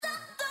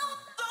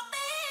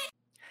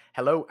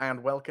Hello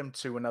and welcome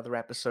to another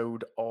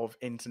episode of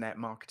Internet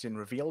Marketing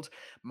Revealed.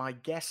 My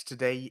guest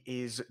today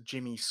is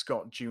Jimmy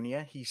Scott Jr.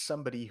 He's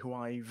somebody who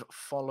I've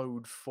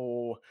followed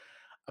for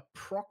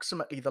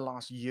approximately the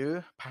last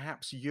year,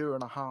 perhaps year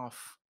and a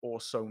half or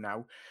so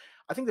now.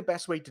 I think the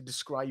best way to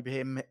describe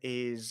him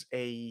is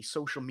a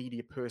social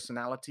media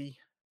personality,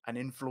 an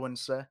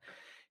influencer.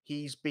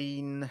 He's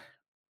been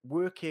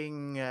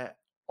working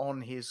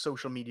on his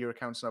social media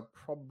accounts now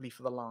probably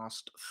for the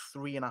last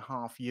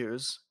 3.5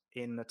 years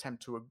in an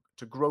attempt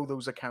to grow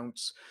those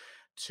accounts,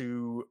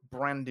 to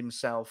brand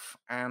himself,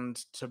 and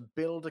to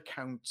build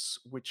accounts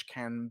which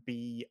can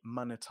be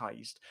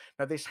monetized.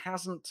 Now, this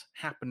hasn't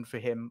happened for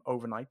him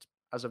overnight.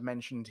 As I've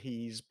mentioned,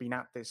 he's been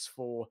at this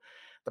for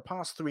the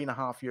past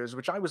 3.5 years,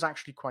 which I was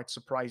actually quite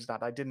surprised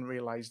at. I didn't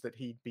realize that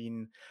he'd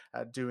been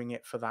doing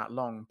it for that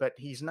long. But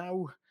he's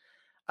now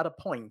at a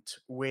point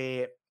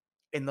where,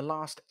 in the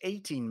last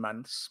 18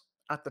 months,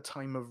 at the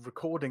time of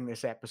recording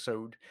this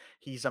episode,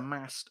 he's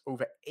amassed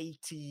over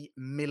 80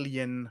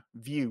 million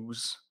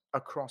views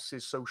across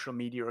his social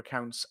media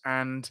accounts.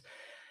 And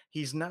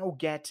he's now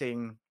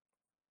getting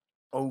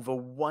over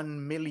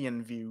 1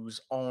 million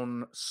views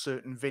on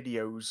certain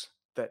videos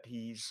that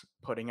he's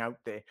putting out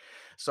there.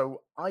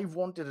 So I've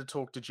wanted to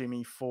talk to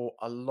Jimmy for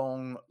a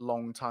long,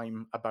 long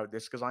time about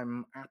this because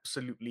I'm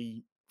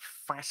absolutely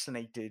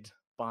fascinated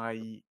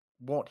by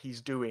what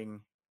he's doing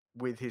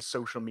with his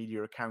social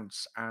media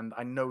accounts. And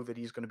I know that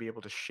he's going to be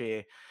able to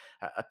share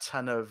a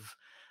ton of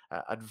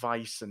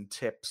advice and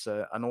tips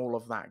and all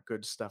of that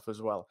good stuff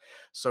as well.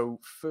 So,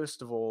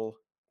 first of all,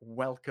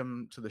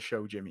 welcome to the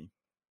show, Jimmy.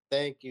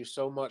 Thank you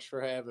so much for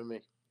having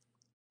me.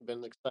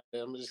 Been excited.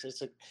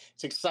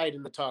 It's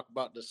exciting to talk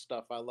about this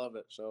stuff. I love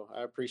it. So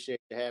I appreciate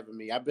you having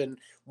me. I've been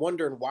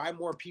wondering why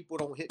more people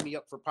don't hit me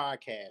up for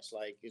podcasts.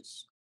 Like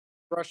it's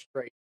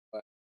frustrating,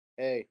 but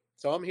hey,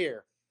 so I'm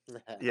here.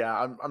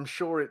 Yeah, I'm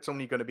sure it's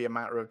only going to be a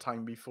matter of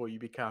time before you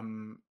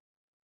become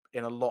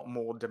in a lot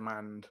more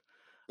demand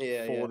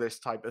Yeah, for yeah, this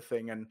type of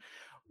thing. And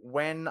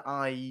when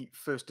I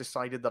first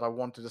decided that I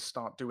wanted to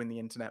start doing the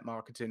Internet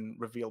Marketing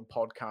Revealed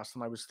podcast,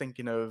 and I was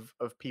thinking of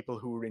people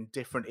who were in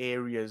different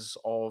areas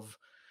of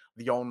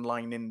the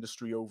online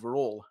industry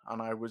overall,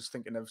 and I was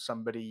thinking of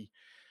somebody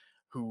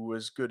who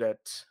was good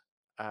at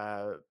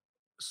uh,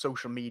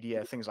 social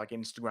media, things like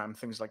Instagram,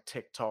 things like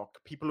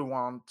TikTok, people who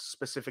aren't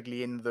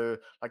specifically in the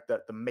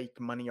make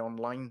money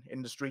online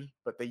industry,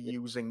 but they're yeah.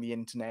 using the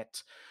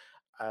internet,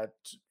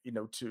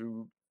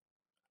 to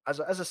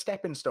as a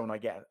stepping stone,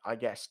 I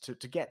guess, to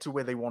get to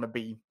where they want to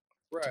be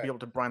Right. able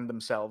to brand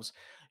themselves.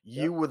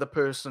 You Yep. were the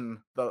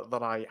person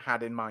that I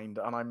had in mind,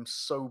 and I'm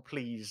so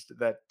pleased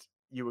that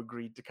you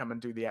agreed to come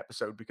and do the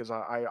episode because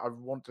I've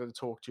wanted to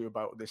talk to you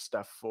about this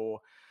stuff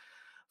for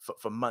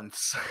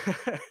months.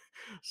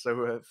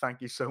 So thank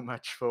you so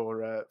much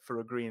for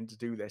agreeing to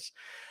do this.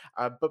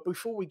 But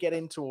before we get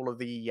into all of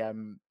the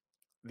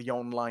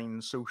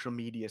online social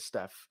media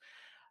stuff,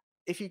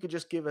 if you could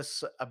just give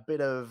us a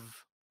bit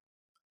of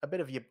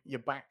your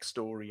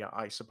backstory,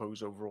 I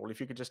suppose overall. If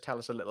you could just tell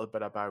us a little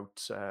bit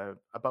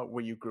about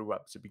where you grew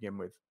up to begin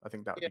with, I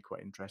think that would Yeah. be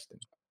quite interesting.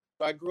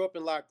 So I grew up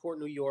in Lockport,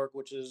 New York,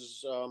 which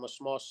is a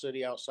small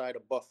city outside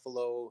of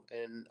Buffalo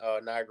and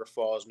Niagara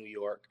Falls, New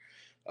York.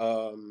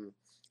 Um,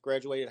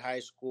 Graduated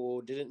high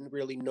school. Didn't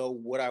really know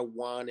what I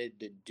wanted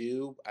to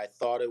do. I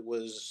thought it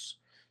was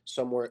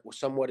somewhere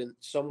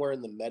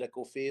in the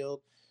medical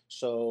field.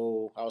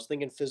 So I was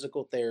thinking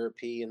physical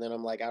therapy, and then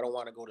I'm like, I don't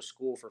want to go to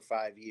school for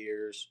 5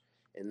 years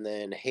and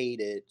then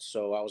hate it.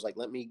 So I was like,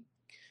 let me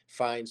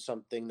find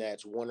something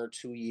that's 1 or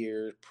 2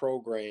 year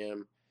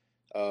program,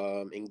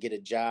 and get a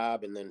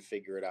job and then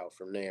figure it out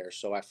from there.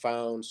 So I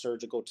found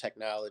surgical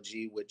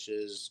technology, which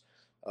is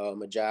a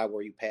job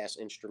where you pass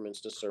instruments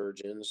to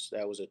surgeons.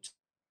 That was a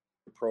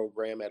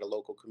program at a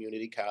local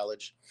community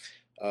college.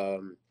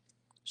 Um,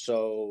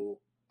 so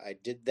I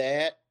did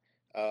that.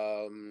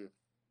 Um,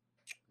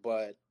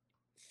 but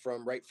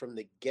right from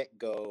the get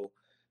go,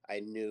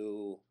 I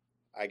knew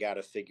I got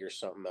to figure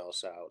something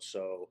else out.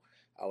 So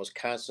I was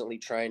constantly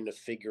trying to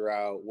figure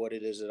out what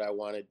it is that I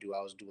want to do.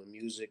 I was doing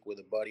music with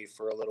a buddy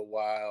for a little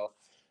while.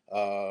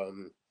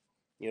 Um,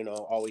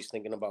 always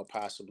thinking about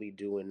possibly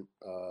doing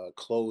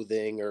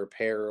clothing or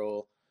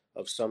apparel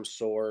of some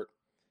sort.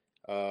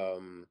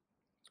 Um,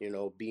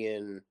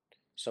 being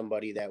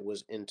somebody that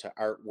was into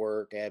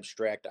artwork,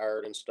 abstract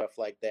art, and stuff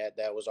like that.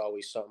 That was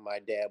always something I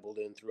dabbled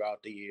in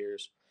throughout the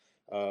years.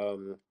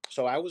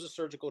 So I was a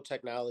surgical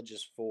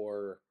technologist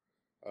for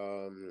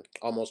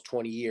almost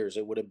 20 years.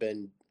 It would have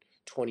been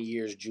 20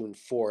 years June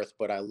 4th,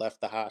 but I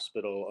left the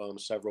hospital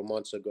several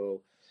months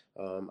ago,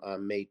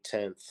 on May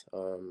 10th,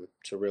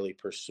 to really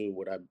pursue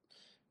what I've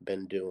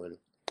been doing.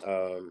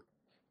 Um,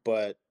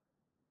 but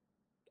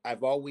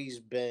I've always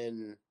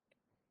been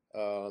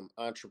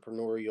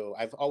entrepreneurial.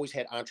 I've always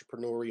had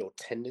entrepreneurial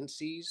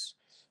tendencies.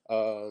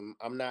 I'm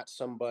not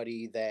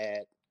somebody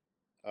that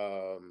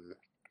um,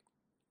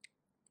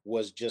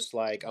 was just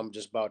like, I'm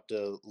just about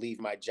to leave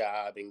my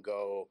job and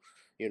go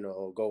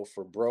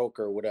for broke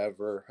or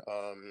whatever.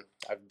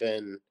 I've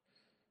been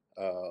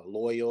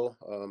loyal.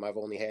 I've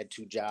only had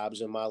two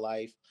jobs in my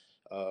life,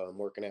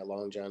 working at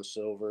Long John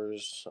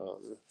Silver's,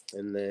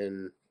 and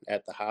then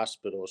at the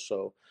hospital.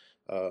 So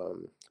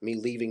me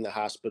leaving the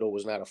hospital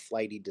was not a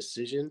flighty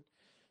decision,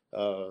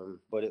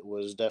 but it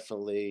was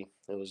definitely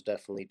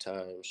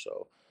time.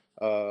 So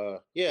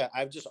yeah,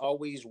 I've just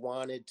always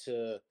wanted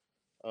to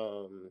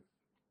um,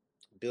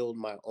 build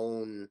my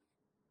own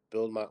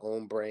build my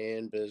own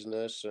brand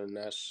business, and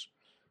that's,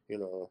 you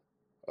know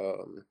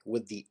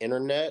with the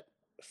internet,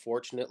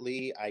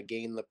 fortunately I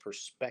gained the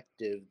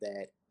perspective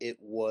that it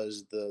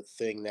was the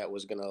thing that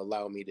was going to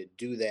allow me to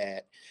do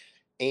that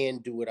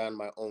and do it on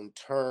my own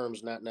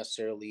terms, not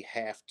necessarily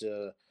have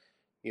to,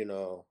 you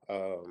know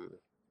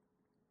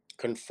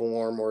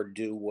conform or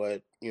do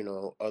what,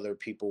 other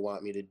people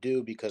want me to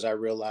do, because I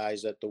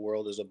realize that the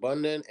world is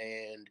abundant,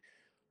 and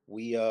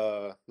we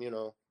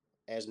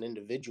as an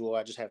individual,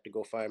 I just have to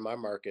go find my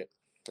market.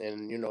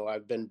 And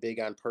I've been big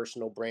on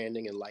personal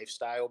branding and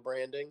lifestyle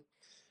branding,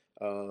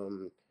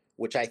 um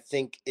which I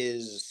think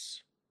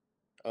is,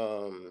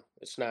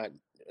 it's not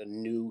a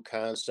new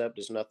concept,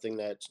 it's nothing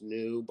that's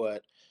new,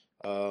 but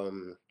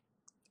um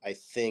I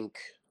think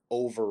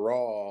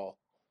overall,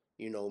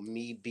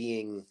 me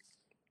being,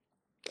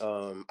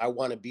 I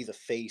want to be the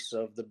face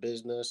of the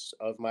business,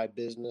 of my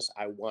business.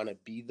 I want to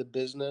be the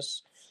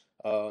business.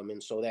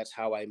 And so that's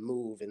how I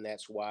move. And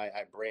that's why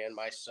I brand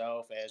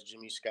myself as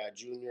Jimmy Scott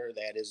Jr.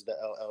 That is the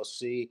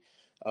LLC.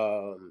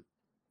 Um,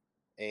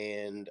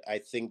 and I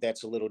think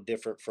that's a little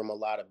different from a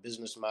lot of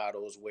business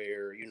models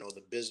where,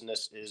 the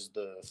business is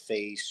the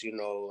face,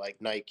 like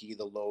Nike,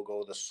 the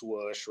logo, the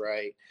swoosh,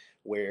 right?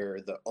 Where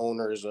the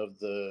owners of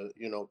the,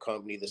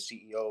 company, the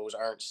CEOs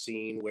aren't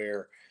seen,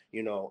 where,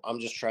 I'm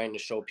just trying to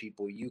show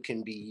people you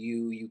can be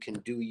you, you can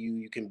do you,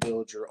 you can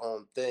build your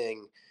own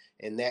thing,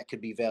 and that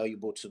could be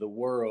valuable to the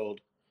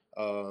world.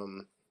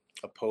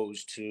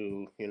 Opposed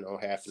to,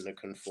 having to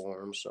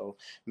conform. So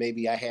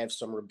maybe I have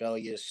some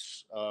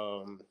rebellious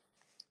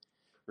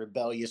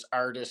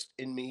artist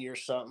in me or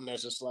something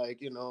that's just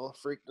like,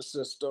 freak the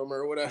system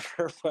or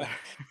whatever. But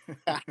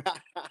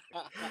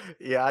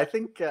Yeah, I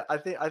think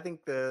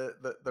the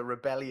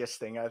rebellious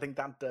thing, I think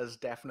that does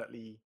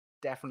definitely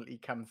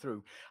come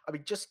through. I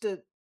mean, just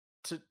to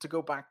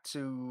go back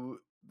to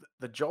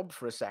the job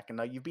for a second.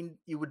 Now,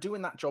 you were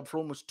doing that job for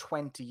almost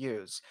 20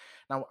 years.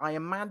 Now, I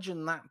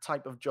imagine that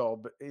type of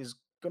job is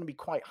going to be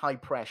quite high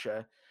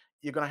pressure.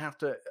 You're going to have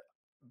to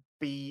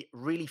be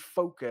really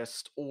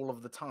focused all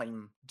of the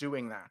time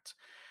doing that.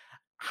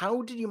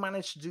 How did you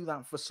manage to do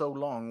that for so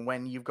long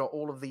when you've got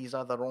all of these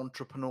other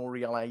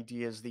entrepreneurial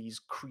ideas, these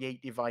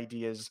creative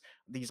ideas,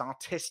 these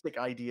artistic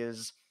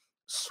ideas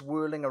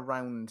swirling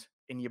around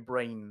in your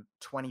brain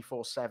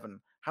 24/7?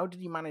 How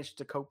did you manage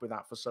to cope with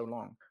that for so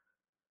long?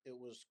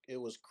 it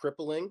was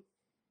crippling.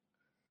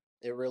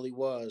 It really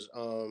was.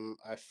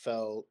 I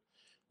felt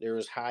there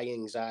was high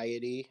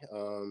anxiety,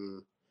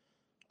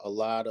 a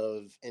lot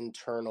of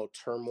internal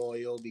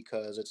turmoil,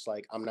 because it's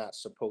like I'm not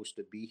supposed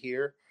to be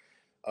here.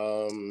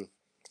 Um,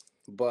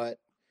 but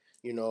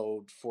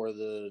for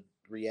the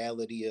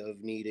reality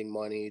of needing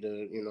money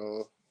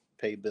to,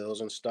 pay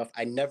bills and stuff,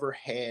 I never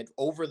had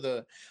over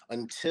the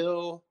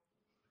until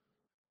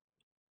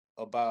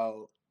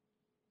about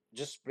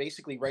just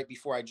basically right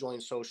before I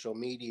joined social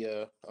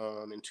media,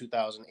 in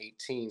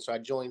 2018. So I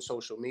joined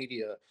social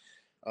media,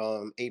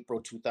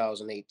 April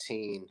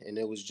 2018, and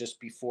it was just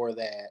before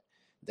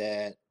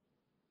that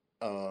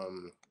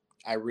um,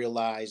 I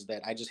realized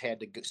that I just had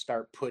to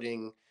start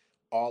putting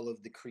all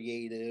of the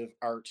creative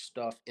art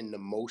stuff into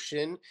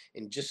motion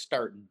and just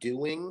start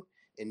doing,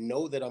 and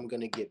know that I'm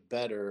going to get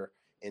better,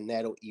 and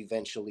that'll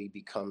eventually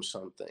become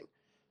something.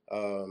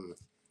 Um,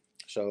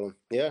 so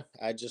yeah,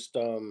 I just,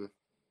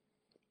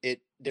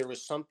 there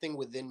was something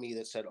within me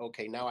that said,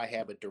 okay, now I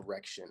have a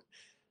direction.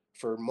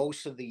 For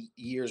most of the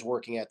years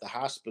working at the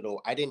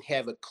hospital, I didn't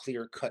have a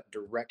clear cut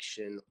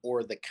direction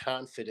or the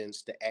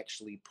confidence to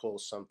actually pull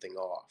something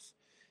off.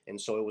 And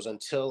so it was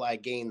until I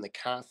gained the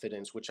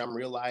confidence, which I'm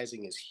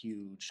realizing is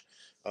huge,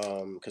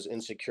 because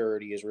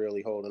insecurity is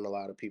really holding a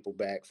lot of people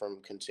back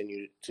from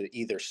continue to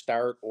either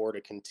start or to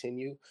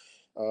continue.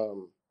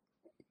 Um,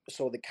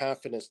 so the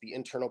confidence, the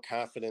internal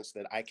confidence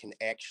that I can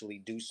actually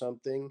do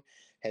something,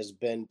 has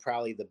been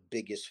probably the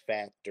biggest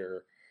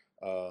factor,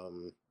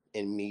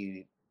 in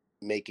me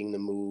making the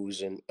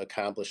moves and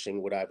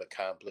accomplishing what I've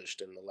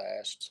accomplished in the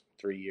last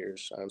 3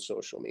 years on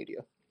social media.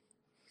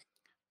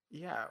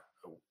 Yeah.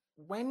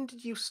 When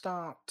did you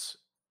start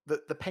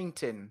the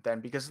painting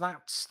then? Because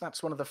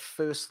that's one of the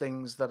first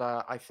things that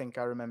I think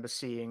I remember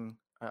seeing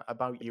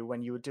about you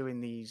when you were doing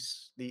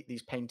these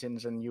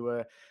paintings and you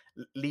were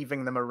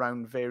leaving them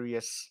around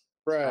various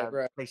Right,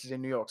 right. places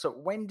in New York. So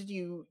when did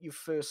you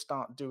first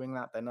start doing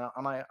that then?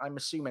 And I'm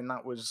assuming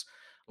that was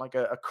like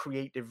a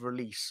creative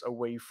release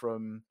away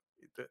from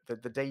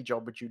the day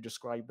job, which you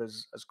describe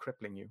as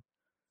crippling you.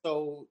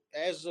 So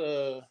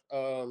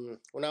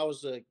when I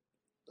was a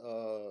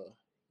uh,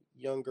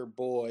 younger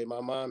boy,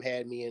 my mom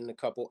had me in a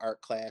couple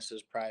art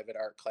classes, private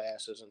art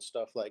classes and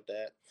stuff like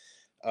that.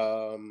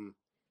 Um,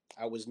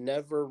 I was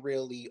never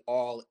really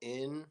all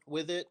in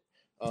with it.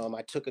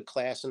 I took a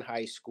class in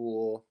high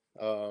school,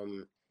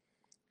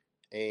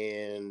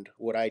 and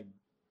what I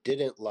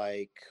didn't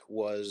like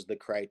was the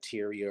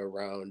criteria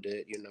around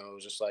it. It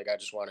was just like I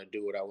just want to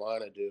do what I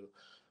want to do.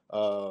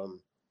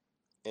 Um,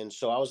 and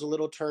so I was a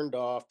little turned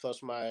off.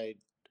 Plus, my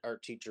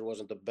art teacher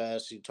wasn't the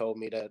best. He told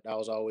me that I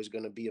was always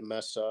going to be a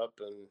mess up,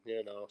 and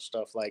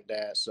stuff like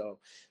that. So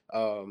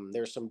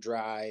there's some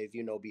drive,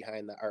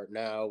 behind the art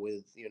now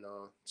with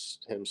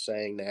him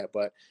saying that.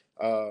 But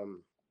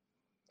um,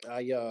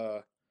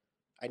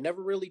 I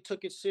never really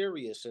took it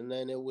serious, and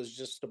then it was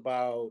just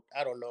about,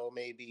 I don't know,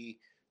 maybe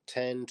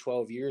 10,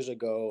 12 years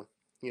ago.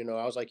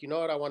 I was like, you know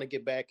what, I want to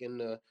get back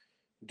into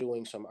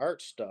doing some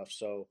art stuff.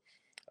 So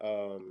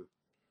um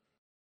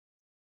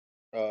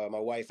my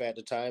wife at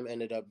the time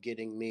ended up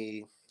getting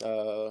me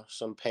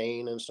some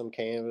paint and some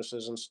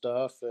canvases and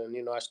stuff,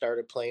 and I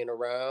started playing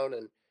around,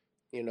 and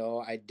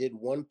I did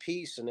one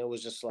piece, and it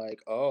was just like,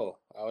 oh,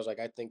 I was like,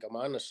 I think I'm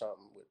onto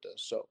something with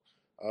this. So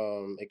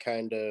it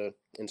kind of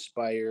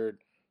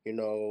inspired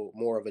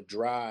more of a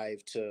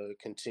drive to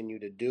continue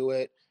to do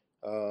it,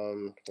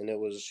 and it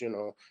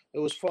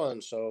was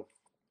fun. So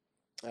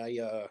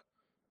I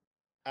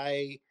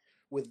I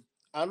with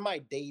on my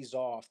days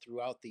off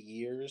throughout the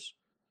years,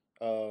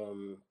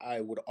 I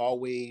would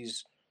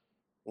always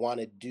want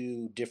to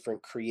do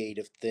different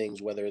creative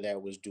things, whether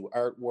that was do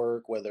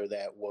artwork, whether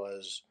that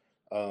was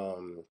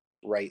um,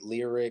 write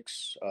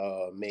lyrics,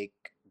 make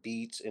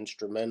beats,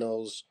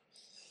 instrumentals,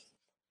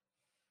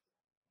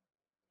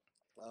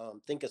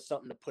 think of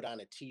something to put on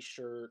a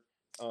T-shirt,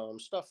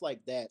 stuff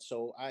like that.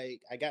 So I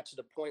got to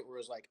the point where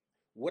it's like,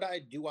 what I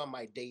do on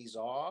my days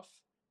off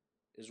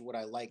is what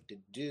I like to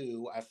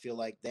do. I feel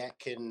like that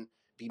can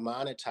be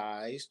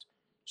monetized.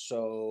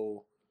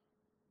 So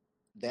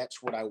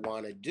that's what I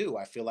want to do.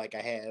 I feel like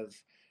I have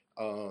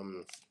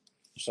um,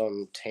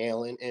 some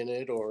talent in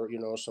it, or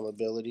some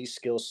ability,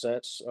 skill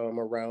sets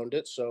around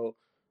it. So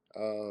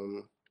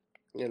um,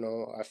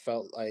 I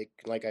felt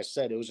like I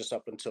said, it was just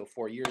up until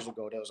 4 years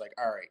ago that I was like,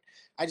 all right,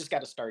 I just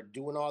got to start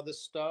doing all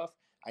this stuff.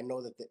 I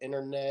know that the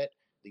internet,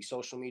 the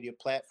social media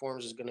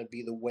platforms is going to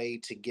be the way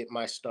to get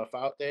my stuff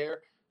out there.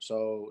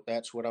 So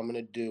that's what I'm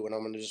going to do, and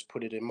I'm going to just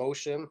put it in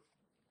motion.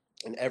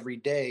 And every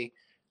day,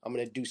 I'm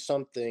going to do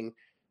something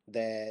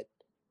that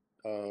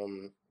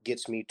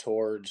gets me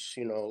towards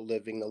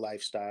living the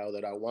lifestyle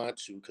that I want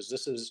to, because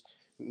this is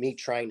me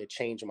trying to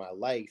change my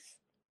life,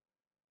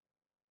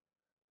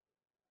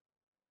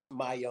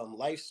 my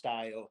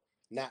lifestyle,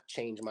 not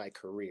change my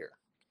career.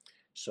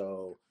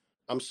 So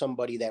I'm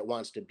somebody that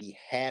wants to be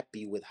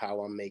happy with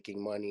how I'm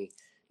making money,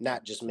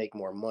 not just make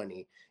more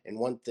money. And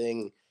one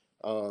thing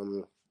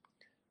um,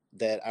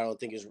 that I don't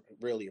think is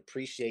really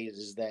appreciated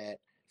is that,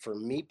 for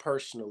me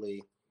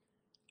personally,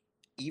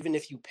 even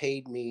if you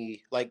paid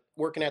me, like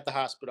working at the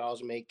hospital, I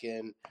was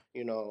making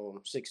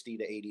 60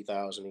 to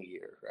 80,000 a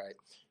year, right?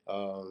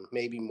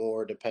 Maybe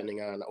more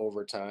depending on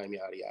overtime,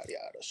 yada yada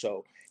yada.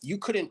 So you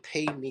couldn't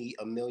pay me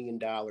 $1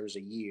 million a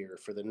year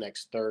for the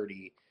next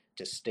 30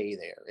 to stay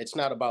there. It's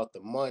not about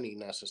the money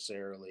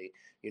necessarily.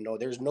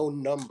 There's no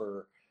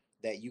number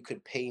that you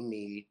could pay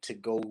me to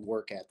go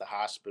work at the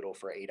hospital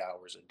for 8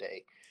 hours a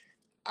day.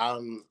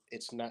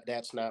 It's not,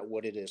 that's not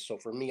what it is. So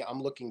for me,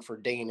 I'm looking for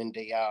day in and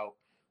day out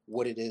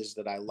what it is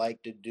that I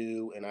like to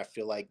do, and I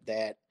feel like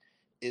that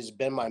has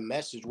been my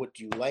message. What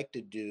do you like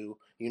to do?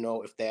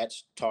 If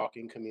that's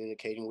talking,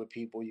 communicating with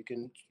people, you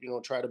can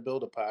try to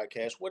build a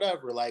podcast,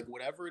 whatever. Like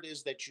whatever it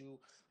is that you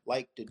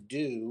like to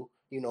do.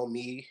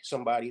 Me,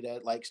 somebody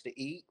that likes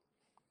to eat,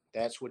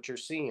 that's what you're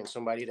seeing.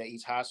 Somebody that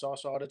eats hot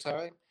sauce all the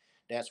time,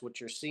 that's what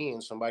you're seeing.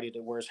 Somebody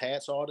that wears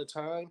hats all the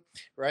time,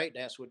 right?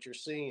 That's what you're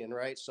seeing,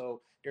 right?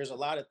 So there's a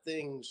lot of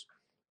things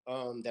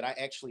that I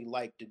actually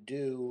like to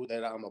do,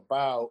 that I'm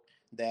about,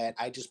 that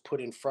I just put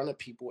in front of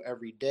people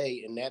every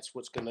day, and that's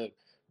what's going to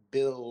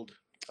build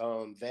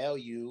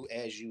value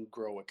as you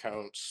grow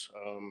accounts.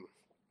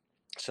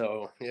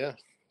 So yeah,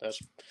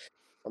 that's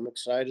I'm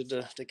excited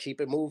to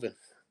keep it moving.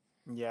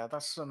 Yeah,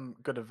 that's some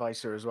good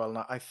advice here as well. And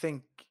I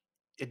think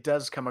it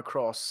does come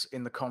across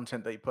in the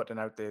content that you're putting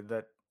out there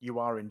that you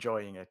are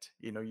enjoying it.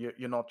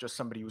 You're not just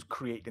somebody who's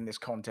creating this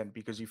content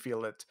because you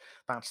feel that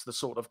that's the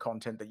sort of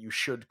content that you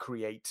should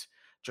create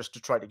just to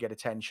try to get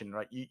attention,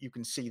 right? You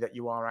can see that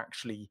you are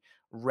actually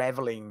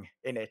reveling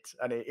in it.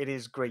 And it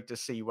is great to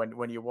see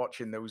when you're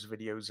watching those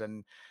videos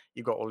and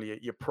you've got all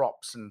your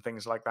props and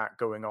things like that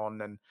going on.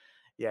 And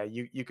yeah,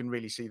 you can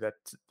really see that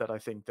I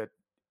think that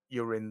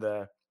you're in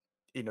the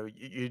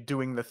you're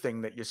doing the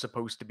thing that you're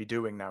supposed to be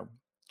doing now.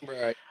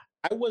 Right.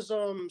 I was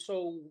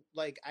so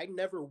like I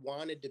never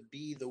wanted to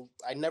do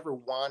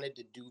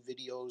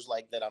videos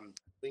like that I'm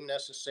doing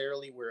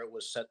necessarily, where it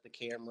was set the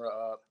camera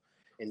up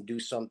and do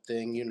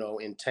something,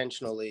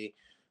 intentionally.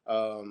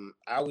 I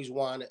always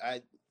wanted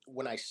I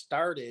When I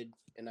started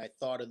and I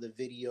thought of the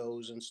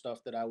videos and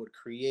stuff that I would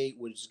create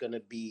was going to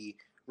be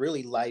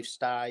really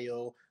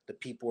lifestyle. The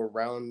people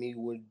around me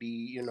would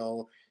be,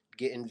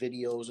 getting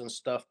videos and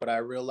stuff, but I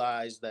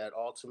realized that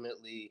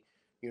ultimately,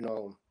 you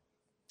know,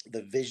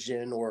 the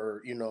vision,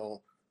 or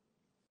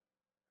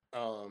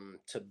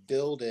to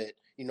build it,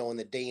 in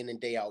the day in and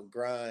day out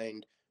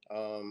grind,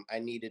 I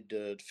needed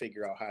to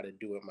figure out how to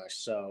do it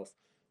myself.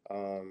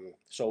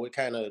 So it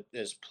kind of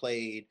is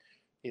played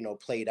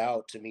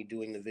out to me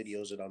doing the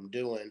videos that I'm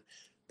doing.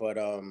 But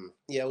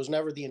yeah, it was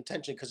never the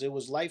intention because it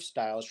was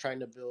lifestyle. I was trying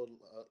to build,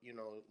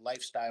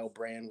 lifestyle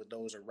brand with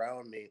those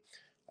around me.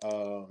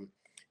 Um,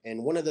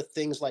 and one of the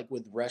things like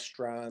with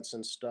restaurants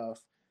and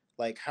stuff,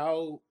 like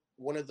how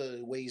one of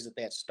the ways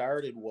that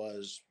started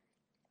was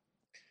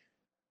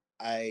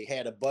I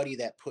had a buddy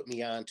that put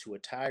me on to a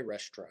Thai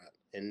restaurant,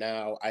 and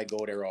now I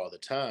go there all the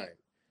time.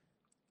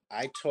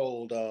 I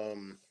told a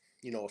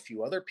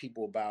few other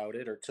people about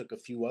it, or took a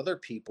few other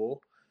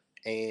people,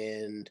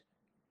 and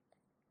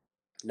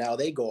now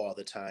they go all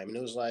the time. And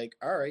it was like,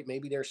 all right,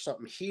 maybe there's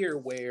something here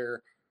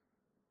where,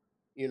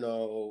 you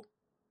know,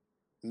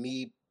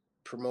 me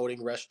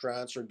promoting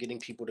restaurants or getting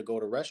people to go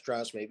to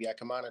restaurants, maybe I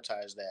can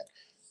monetize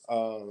that.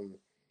 Um,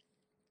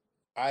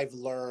 I've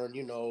learned,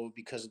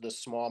 because of the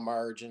small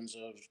margins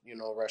of,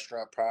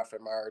 restaurant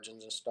profit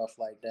margins and stuff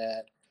like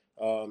that.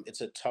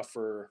 It's a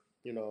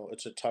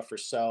tougher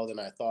sell than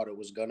I thought it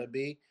was gonna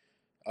be.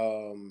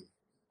 Um,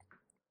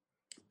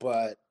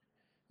 but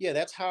yeah,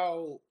 that's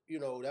how,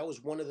 that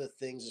was one of the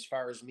things as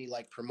far as me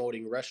like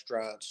promoting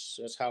restaurants.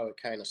 That's how it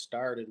kind of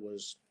started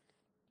was,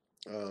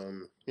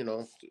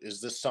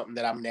 is this something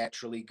that I'm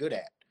naturally good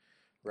at?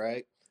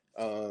 Right.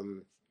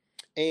 Um,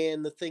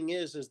 And the thing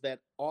is that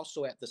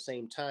also at the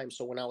same time,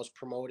 so when I was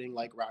promoting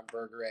like Rock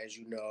Burger, as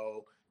you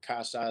know,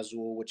 Casa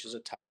Azul, which is a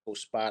taco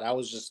spot, I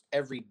was just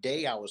every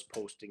day I was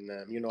posting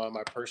them, on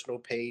my personal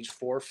page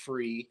for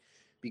free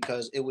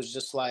because it was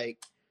just like,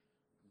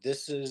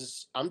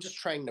 I'm just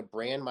trying to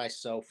brand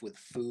myself with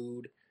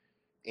food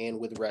and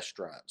with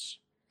restaurants.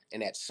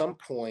 And at some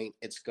point,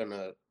 it's going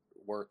to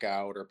work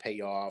out or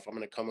pay off. I'm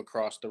going to come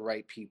across the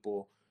right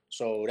people.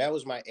 So that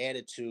was my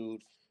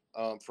attitude.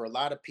 For a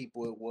lot of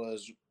people, it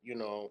was,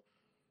 you're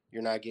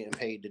not getting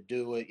paid to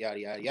do it, yada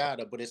yada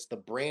yada. But it's the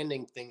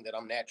branding thing that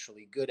I'm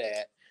naturally good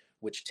at,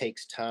 which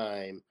takes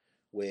time,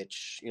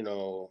 which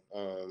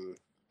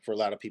for a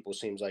lot of people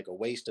seems like a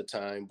waste of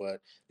time.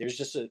 But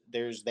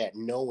there's that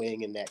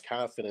knowing and that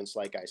confidence,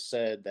 like I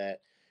said,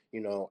 that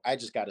I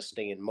just got to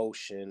stay in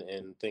motion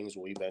and things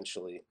will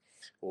eventually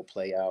will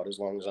play out as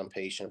long as I'm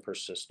patient,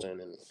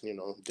 persistent,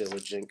 and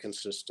diligent,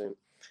 consistent,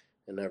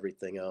 and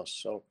everything else.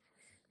 So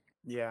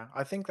Yeah,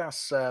 I think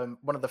that's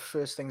one of the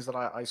first things that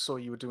I saw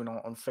you were doing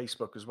on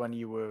Facebook was when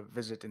you were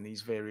visiting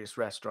these various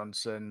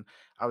restaurants, and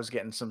I was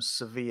getting some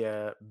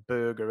severe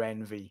burger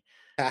envy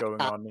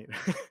going on.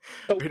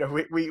 so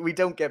We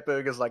don't get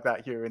burgers like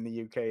that here in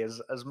the UK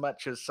as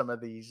much as some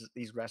of these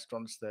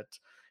restaurants that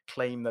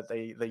claim that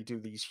they do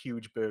these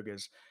huge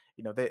burgers.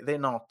 They're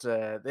not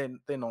they're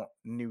not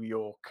New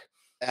York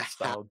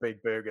style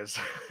big burgers.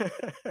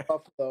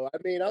 Buffalo. I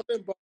mean, I'm in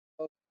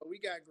Buffalo. We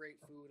got great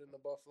food in the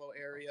Buffalo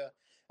area.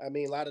 I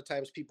mean, a lot of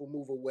times people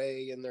move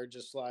away and they're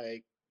just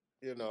like,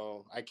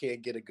 I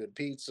can't get a good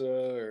pizza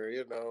or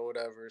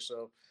whatever.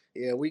 So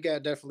yeah, we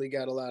definitely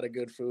got a lot of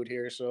good food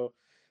here. So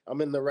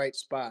I'm in the right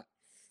spot.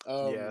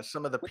 Yeah, Um,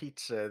 some of the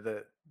pizza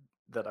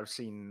that I've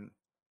seen,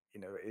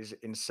 is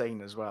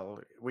insane as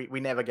well. We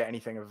never get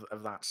anything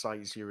of that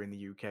size here in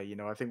the UK.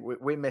 I think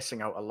we're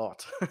missing out a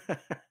lot.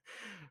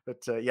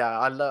 But yeah,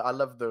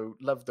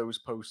 love those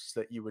posts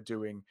that you were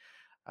doing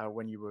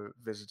when you were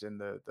visiting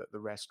the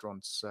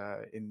restaurants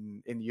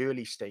in the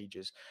early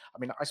stages. I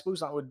mean, I suppose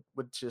that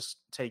would just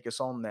take us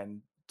on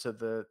then to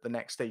the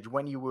next stage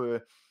when you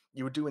were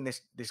doing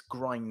this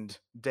grind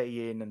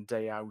day in and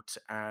day out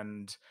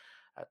and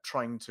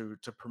trying to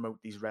promote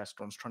these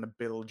restaurants, trying to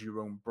build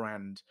your own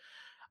brand.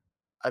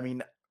 I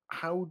mean,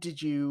 how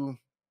did you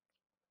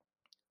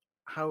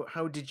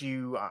how did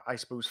you I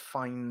suppose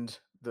find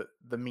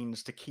the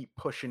means to keep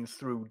pushing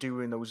through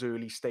during those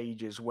early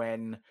stages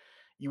when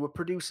you were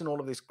producing all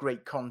of this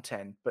great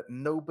content, but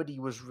nobody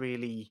was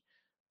really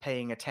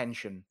paying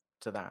attention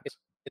to that?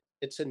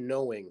 it's a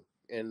knowing,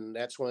 and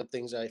that's one of the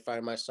things I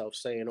find myself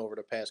saying over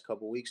the past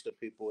couple weeks to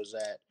people is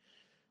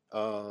that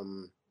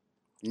um,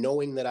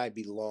 knowing that I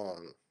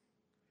belong,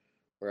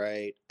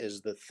 right,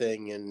 is the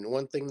thing. And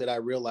one thing that I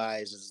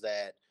realize is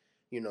that,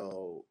 you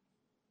know,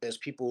 as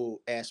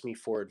people ask me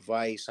for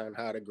advice on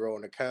how to grow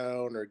an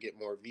account or get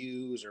more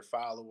views or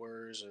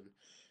followers, and,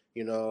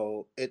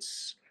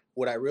 it's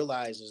what I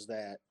realize is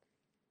that,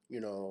 you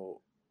know,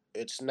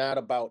 it's not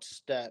about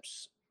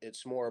steps,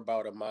 it's more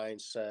about a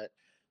mindset.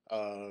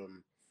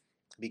 Um,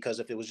 because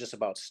if it was just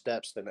about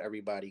steps, then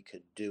everybody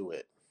could do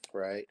it,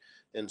 right?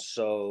 And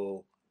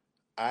so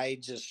I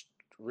just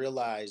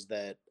realized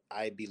that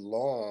I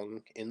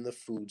belong in the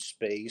food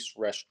space,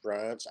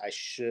 restaurants. I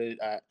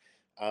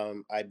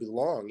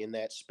belong in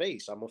that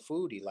space. I'm a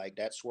foodie. Like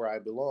that's where I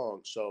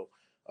belong. So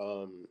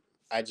um,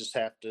 I just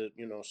have to,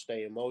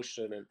 stay in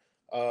motion. And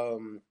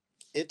um,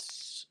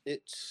 it's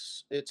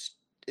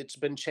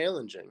been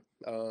challenging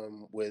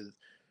with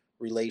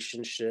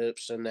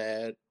relationships and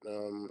that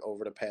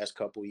over the past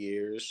couple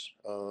years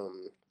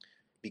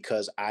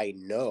because I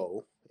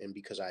know and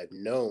because I've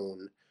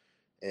known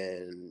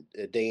and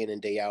day in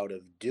and day out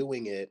of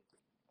doing it,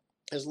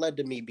 has led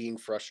to me being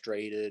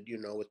frustrated,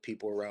 with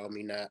people around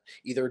me not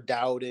either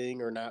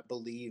doubting or not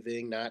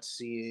believing, not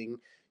seeing,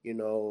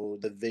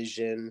 the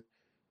vision,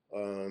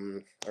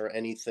 or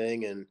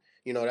anything. And,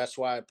 that's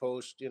why I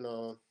post,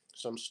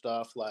 some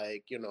stuff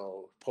like,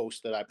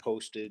 posts that I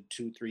posted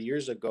 2, 3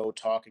 years ago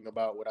talking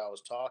about what I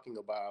was talking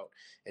about.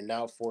 And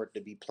now for it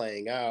to be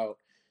playing out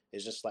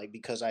is just like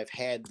because I've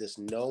had this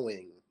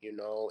knowing,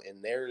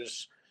 and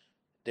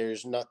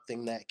there's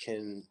nothing that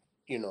can,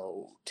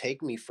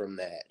 take me from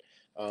that.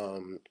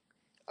 Um,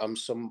 I'm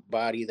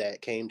somebody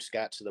that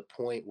got to the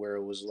point where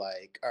it was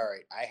like, all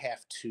right, I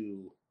have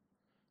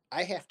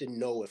to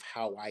know if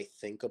how I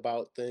think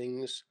about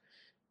things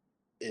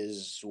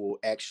is will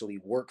actually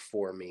work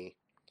for me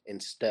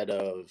instead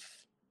of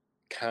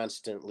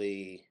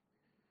constantly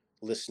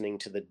listening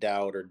to the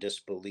doubt or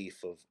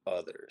disbelief of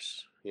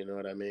others. You know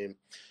what I mean?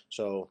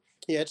 So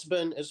yeah, it's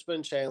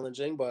been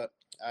challenging, but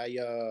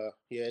yeah,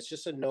 it's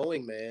just a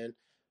knowing, man.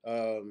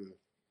 Um,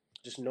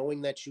 just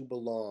knowing that you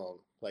belong.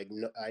 Like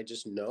no, I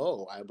just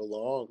know I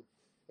belong,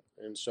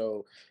 and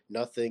so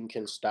nothing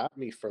can stop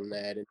me from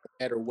that. And no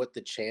matter what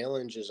the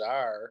challenges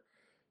are,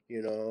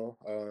 you know,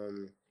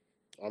 um,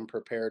 I'm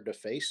prepared to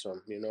face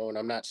them. And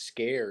I'm not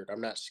scared.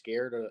 I'm not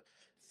scared of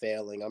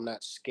failing. I'm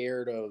not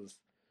scared of.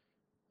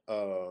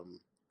 Um,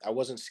 I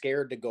wasn't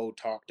scared to go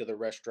talk to the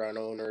restaurant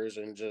owners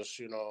and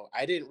just,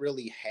 I didn't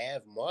really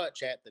have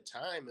much at the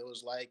time. It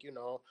was like,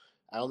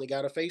 I only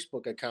got a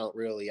Facebook account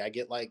really. I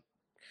get like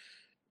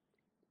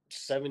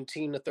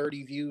 17 to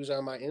 30 views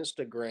on my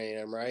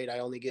Instagram, right? I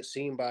only get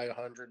seen by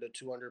 100 to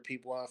 200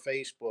 people on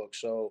Facebook.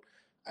 So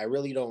I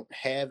really don't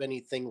have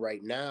anything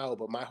right now,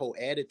 but my whole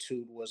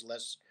attitude was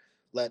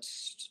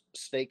let's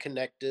stay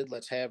connected,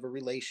 let's have a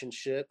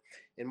relationship.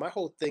 And my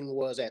whole thing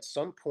was at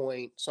some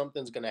point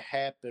something's going to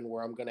happen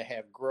where I'm going to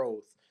have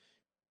growth.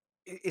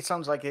 It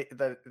sounds like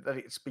that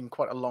it's been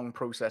quite a long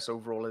process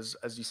overall.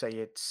 As you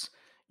say,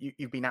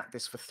 you've been at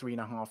this for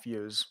 3.5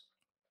 years,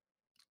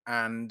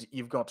 and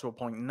you've got to a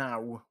point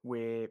now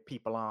where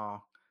people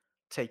are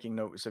taking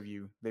notice of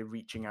you. They're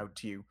reaching out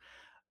to you.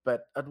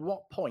 But at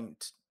what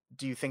point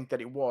do you think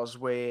that it was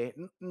where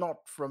not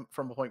from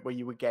a point where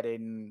you were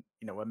getting,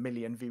 1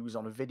 million views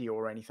on a video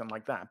or anything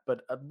like that,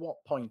 but at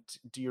what point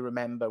do you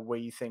remember where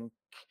you think,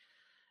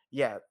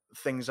 yeah,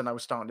 things are now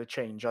starting to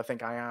change? I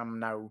think I am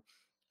now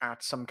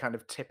at some kind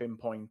of tipping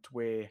point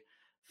where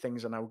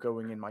things are now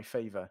going in my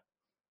favor.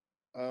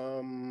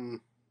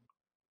 Um,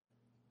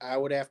 I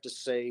would have to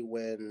say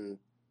when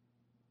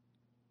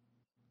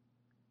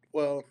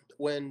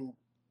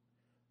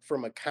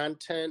from a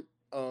content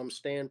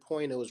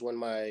standpoint, it was when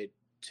my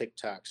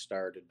TikTok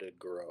started to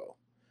grow.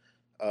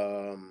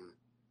 Um,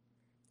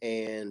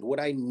 and what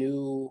I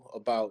knew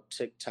about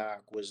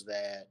TikTok was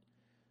that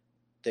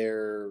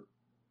there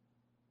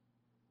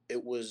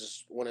it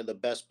was one of the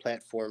best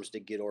platforms to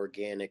get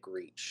organic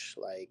reach.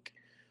 Like,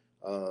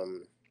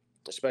 um,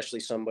 especially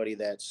somebody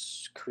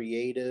that's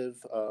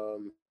creative.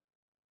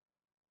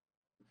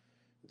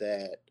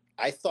 That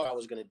I thought I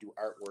was going to do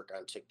artwork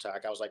on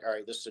TikTok. I was like, all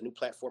right, this is a new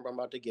platform I'm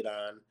about to get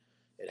on.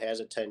 It has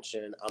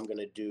attention. I'm going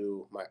to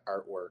do my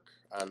artwork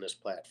on this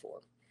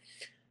platform.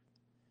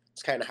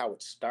 It's kind of how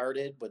it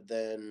started. But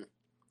then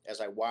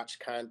as I watched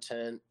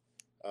content,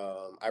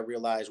 I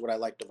realized what I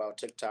liked about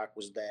TikTok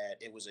was that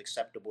it was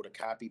acceptable to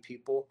copy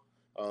people.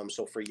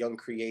 So for young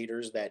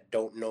creators that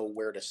don't know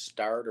where to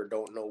start or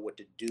don't know what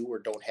to do or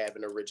don't have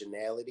an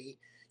originality,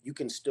 you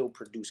can still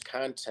produce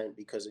content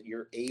because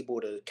you're able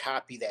to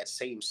copy that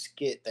same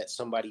skit that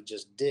somebody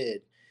just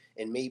did.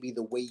 And maybe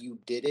the way you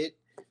did it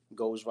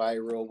goes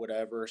viral,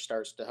 whatever,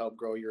 starts to help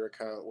grow your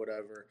account,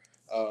 whatever.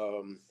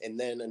 And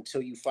then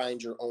until you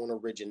find your own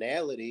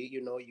originality,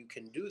 you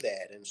can do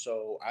that. And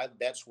so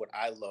that's what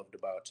I loved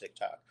about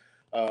TikTok.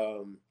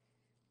 Um,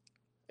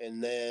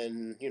 and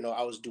then,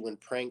 I was doing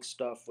prank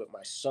stuff with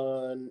my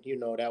son.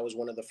 That was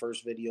one of the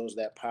first videos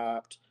that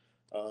popped.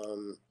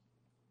 Um,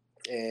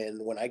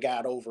 and when I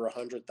got over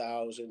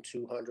 100,000,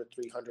 200,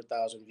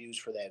 300,000 views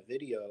for that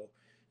video,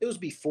 it was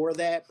before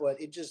that, but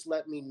it just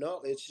let me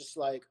know. It's just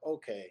like,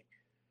 okay,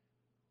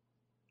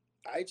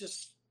 I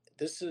just,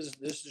 this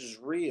is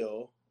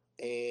real.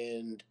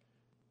 And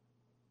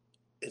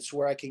it's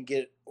where I can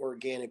get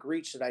organic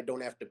reach that I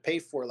don't have to pay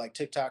for. Like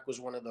TikTok was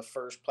one of the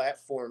first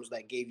platforms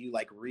that gave you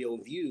like real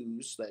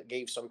views, that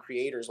gave some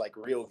creators like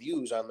real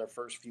views on their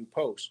first few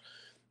posts.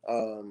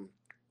 Um,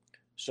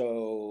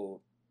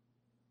 so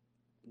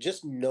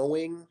just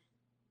knowing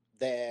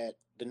that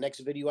the next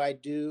video I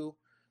do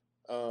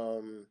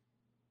um,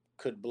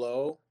 could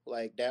blow,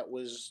 like that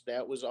was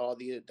all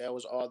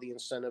the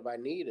incentive I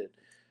needed.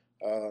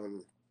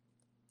 Um,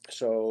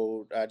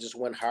 so I just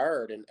went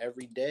hard, and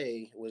every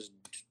day was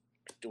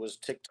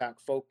TikTok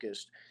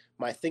focused.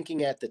 My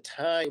thinking at the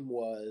time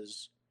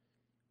was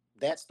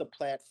that's the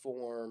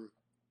platform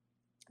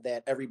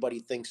that everybody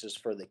thinks is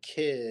for the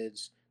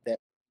kids that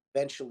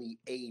eventually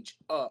age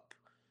up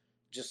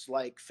just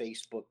like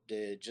Facebook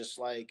did, just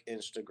like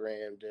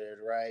Instagram did,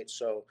 right?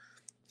 So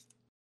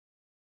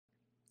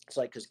it's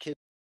like because kids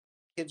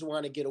kids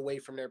want to get away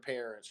from their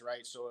parents,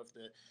 right? So if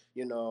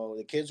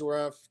the kids were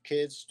on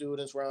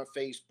students were on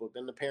Facebook,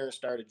 then the parents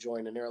started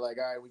joining. They're like,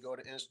 all right, we go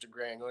to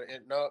Instagram.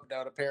 No,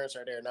 now the parents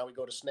are there. Now we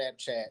go to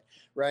Snapchat,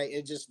 right?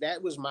 It just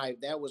that was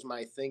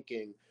my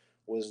thinking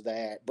was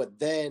that. But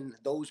then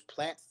those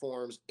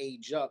platforms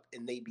age up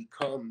and they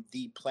become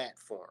the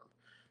platform,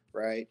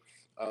 right?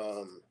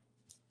 Um,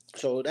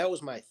 so that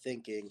was my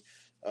thinking.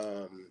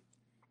 Um,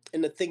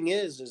 and the thing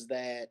is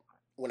that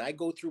when I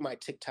go through my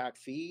TikTok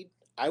feed,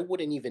 I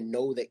wouldn't even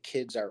know that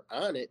kids are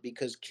on it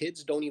because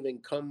kids don't even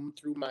come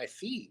through my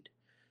feed.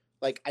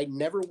 Like I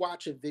never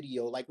watch a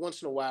video. Like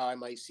once in a while, I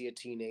might see a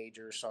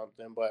teenager or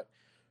something, but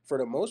for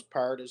the most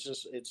part,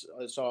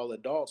 it's all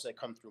adults that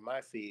come through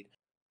my feed.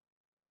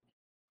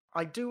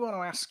 I do want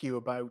to ask you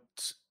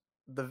about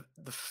the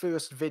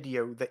first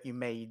video that you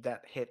made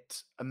that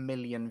hit 1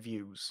 million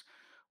views.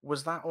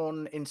 Was that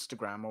on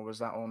Instagram or was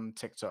that on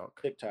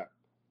TikTok? TikTok.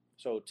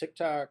 So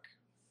TikTok,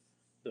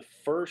 the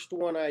first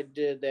one I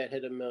did that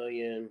hit 1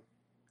 million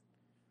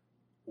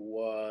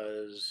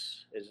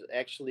was is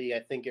actually I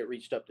think it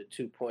reached up to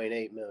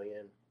 2.8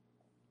 million.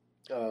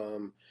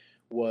 Um,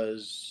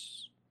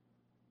 was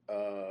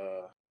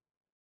uh,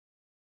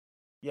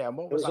 Yeah, and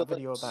what it was was a that little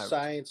video about?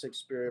 science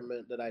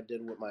experiment that I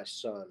did with my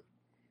son,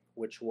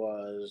 which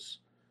was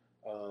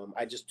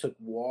I just took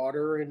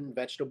water and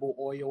vegetable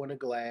oil in a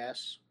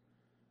glass,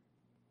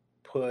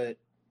 put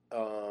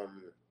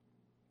um,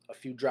 a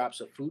few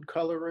drops of food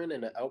coloring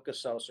and an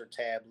Alka-Seltzer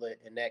tablet,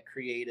 and that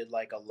created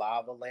like a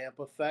lava lamp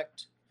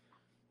effect.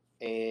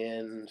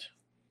 And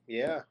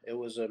yeah, it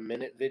was a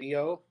minute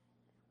video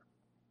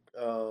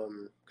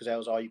because that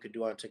was all you could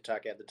do on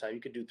TikTok at the time.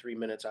 You could do 3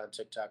 minutes on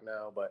TikTok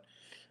now, but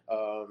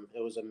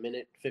it was a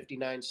minute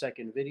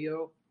 59-second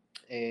video,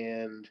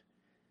 and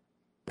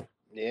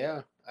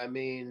yeah, I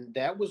mean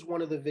that was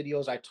one of the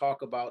videos I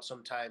talk about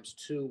sometimes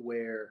too,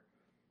 where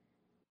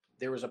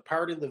there was a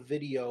part in the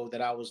video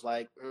that I was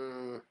like,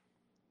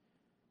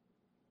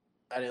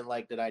 I didn't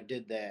like that I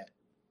did that,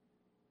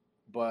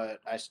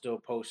 but I still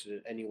posted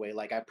it anyway.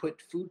 Like I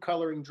put food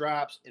coloring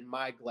drops in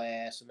my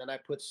glass, and then I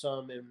put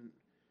some in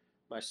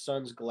my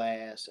son's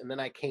glass, and then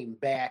I came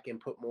back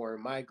and put more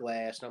in my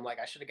glass, and I'm like,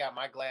 I should have got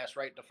my glass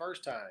right the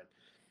first time.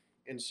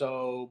 And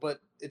so, but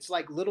it's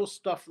like little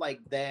stuff like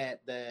that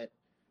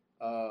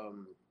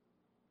um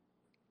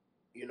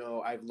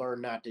I've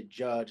learned not to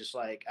judge. It's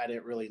like I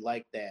didn't really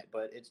like that,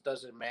 but it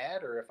doesn't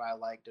matter if I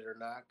liked it or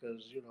not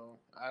because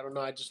I don't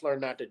know. I just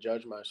learned not to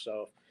judge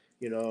myself,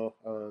 you know,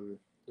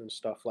 and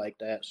stuff like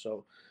that.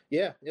 So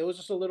yeah, it was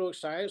just a little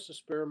science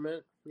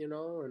experiment,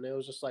 and it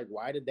was just like,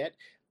 why did that?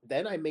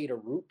 Then I made a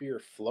root beer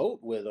float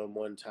with them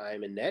one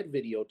time, and that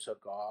video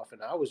took off,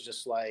 and I was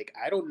just like,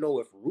 I don't know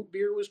if root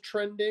beer was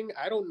trending.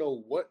 I don't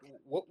know what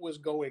was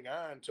going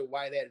on to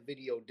why that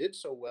video did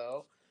so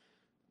well,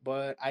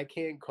 but I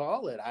can't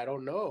call it. I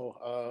don't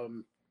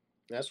know.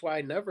 That's why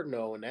I never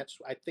know, and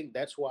I think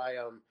that's why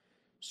I'm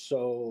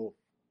so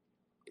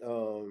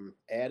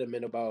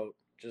adamant about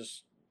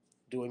just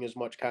doing as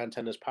much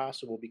content as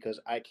possible because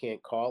I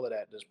can't call it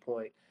at this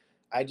point.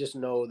 I just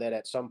know that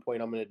at some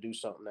point I'm going to do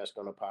something that's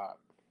going to pop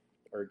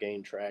or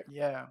gain track.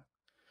 Yeah.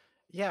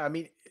 Yeah, I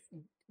mean,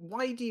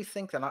 why do you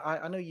think then?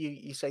 I know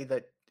you say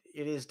that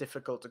it is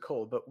difficult to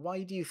call, but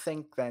why do you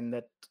think then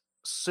that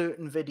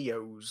certain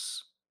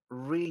videos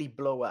really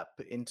blow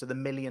up into the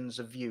millions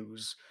of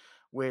views,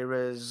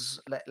 whereas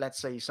let's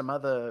say some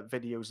other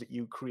videos that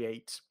you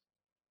create,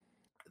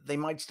 they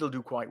might still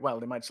do quite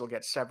well. They might still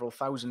get several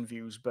thousand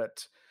views,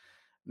 but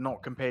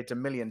not compared to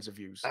millions of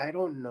views. I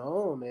don't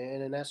know,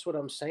 man, and that's what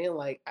I'm saying.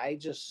 Like, I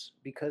just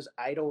because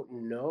I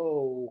don't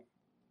know.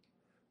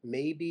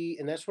 Maybe,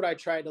 and that's what I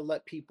try to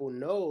let people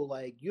know,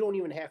 like you don't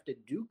even have to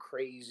do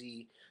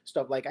crazy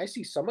stuff. Like I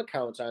see some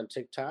accounts on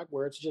TikTok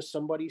where it's just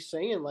somebody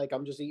saying like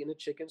I'm just eating a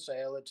chicken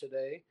salad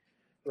today,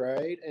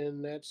 right?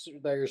 And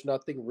there's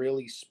nothing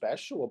really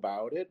special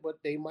about it, but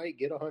they might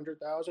get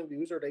 100,000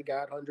 views or they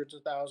got hundreds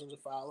of thousands of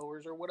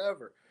followers or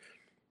whatever.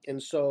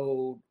 And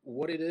so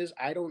what it is,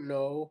 I don't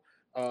know.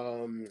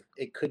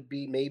 It could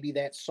be maybe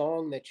that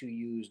song that you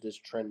used is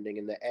trending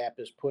and the app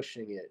is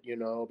pushing it,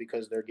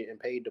 because they're getting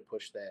paid to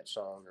push that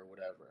song or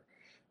whatever.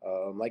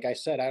 Like I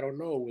said, I don't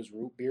know. Was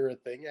root beer a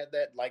thing at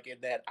that, like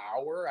in that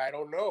hour? I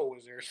don't know.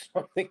 Was there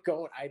something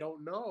going? I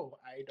don't know.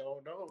 I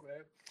don't know,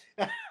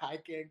 man. I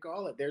can't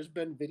call it. There's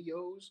been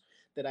videos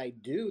that I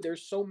do.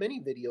 There's so many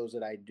videos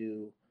that I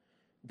do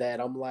that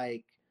I'm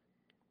like,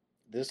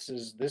 this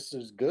is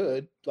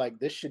good. Like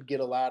this should get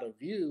a lot of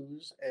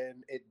views,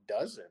 and it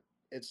doesn't.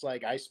 It's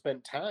like I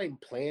spent time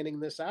planning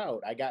this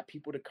out. I got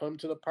people to come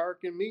to the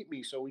park and meet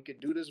me so we could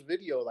do this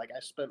video. Like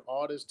I spent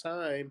all this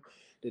time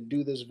to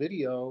do this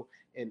video,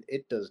 and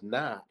it does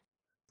not.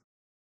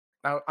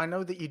 Now, I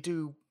know that you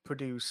do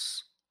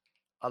produce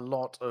a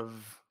lot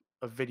of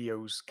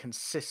videos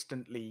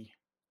consistently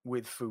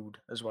with food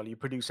as well. You're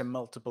producing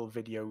multiple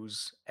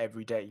videos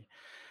every day.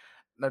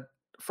 Now,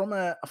 from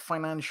a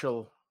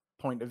financial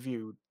point of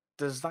view,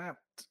 does that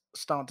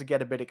start to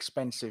get a bit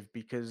expensive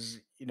because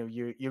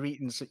you're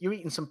eating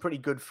some pretty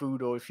good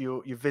food, or if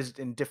you're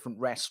visiting different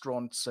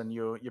restaurants and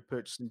you're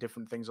purchasing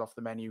different things off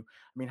the menu.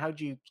 I mean, how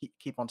do you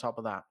keep on top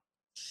of that?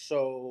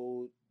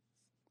 So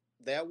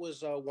that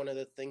was one of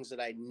the things that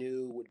I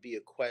knew would be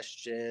a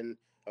question,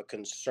 a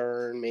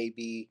concern,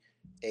 maybe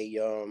a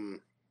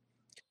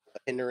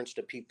hindrance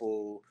to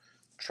people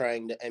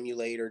trying to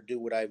emulate or do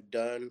what I've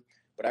done.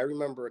 But I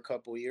remember a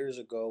couple years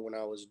ago when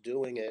I was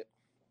doing it,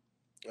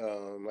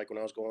 like when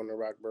I was going to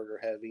Rock Burger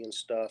Heavy and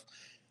stuff,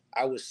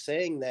 I was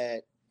saying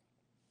that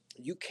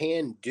you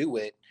can do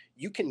it.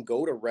 You can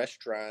go to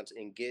restaurants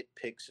and get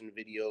pics and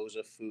videos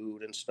of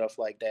food and stuff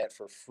like that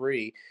for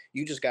free.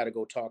 You just got to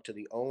go talk to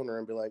the owner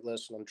and be like,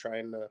 "Listen, I'm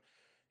trying to,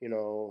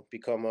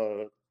 become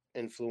a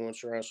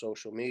influencer on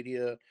social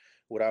media.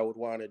 What I would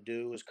want to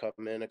do is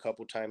come in a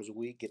couple times a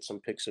week, get some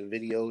pics and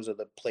videos of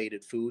the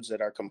plated foods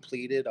that are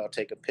completed. I'll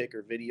take a pic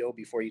or video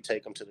before you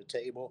take them to the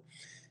table,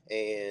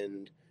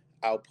 and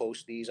I'll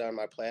post these on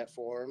my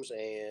platforms."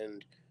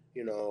 And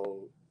you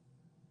know,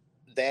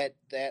 that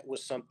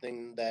was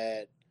something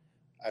that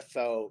I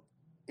felt,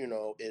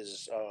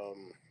 is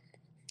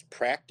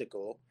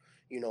practical,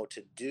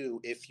 to do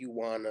if you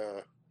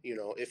wanna,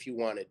 if you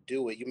want to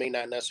do it. You may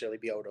not necessarily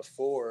be able to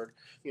afford,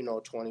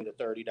 $20 to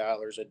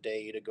 $30 a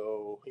day to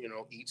go,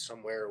 eat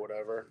somewhere or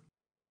whatever.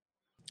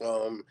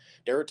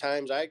 There were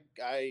times I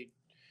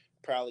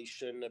probably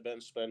shouldn't have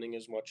been spending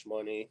as much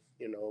money,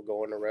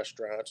 going to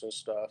restaurants and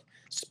stuff,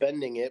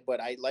 spending it. But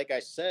like I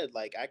said,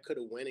 like I could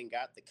have went and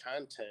got the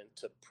content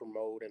to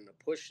promote and to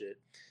push it.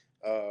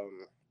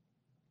 Um,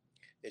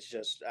 it's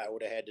just I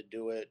would have had to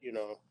do it,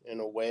 in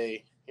a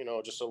way,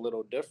 just a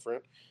little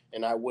different,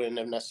 and I wouldn't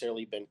have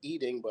necessarily been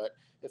eating. But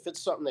if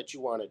it's something that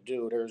you want to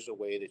do, there's a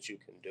way that you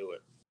can do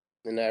it.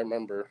 And I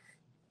remember,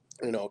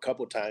 a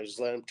couple times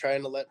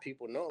trying to let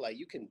people know, like,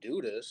 you can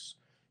do this,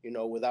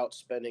 without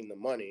spending the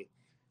money.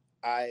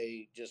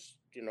 I just,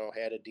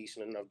 had a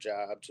decent enough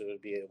job to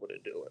be able to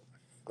do it.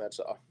 That's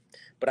all.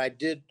 But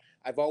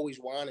I've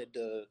always wanted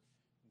to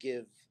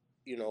give,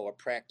 a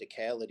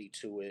practicality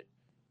to it,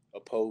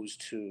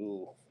 opposed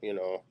to,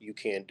 you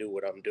can't do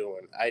what I'm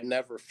doing. I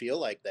never feel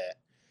like that.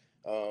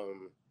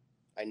 Um,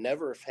 I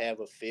never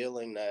have a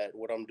feeling that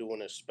what I'm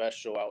doing is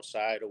special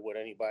outside of what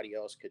anybody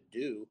else could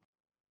do.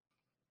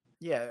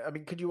 Yeah, I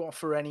mean, could you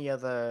offer any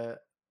other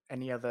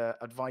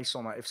advice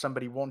on that? If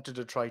somebody wanted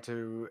to try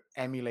to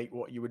emulate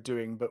what you were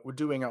doing, but were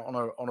doing it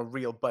on a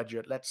real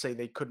budget, let's say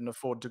they couldn't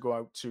afford to go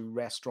out to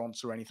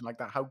restaurants or anything like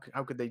that, how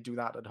could they do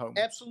that at home?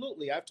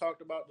 Absolutely. I've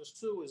talked about this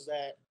too, is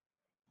that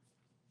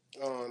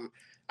um,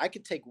 I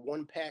could take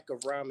one pack of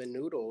ramen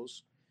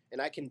noodles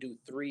and I can do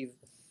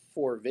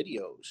 4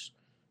 videos.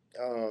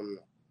 Um,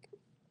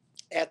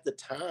 at the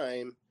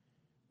time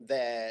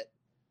that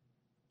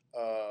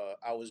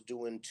I was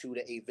doing 2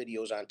 to 8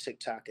 videos on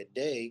TikTok a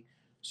day,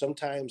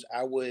 sometimes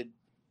I would,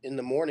 in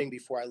the morning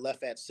before I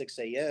left at 6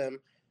 a.m.,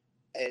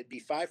 it'd be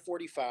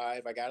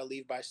 5:45. I gotta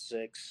leave by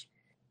 6.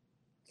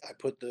 I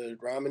put the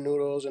ramen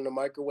noodles in the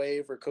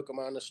microwave or cook them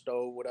on the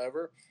stove,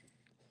 whatever.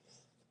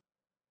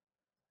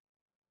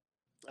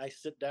 I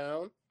sit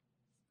down,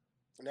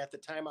 and at the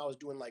time I was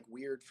doing like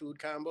weird food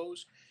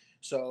combos,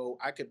 so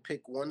I could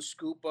pick one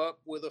scoop up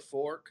with a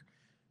fork,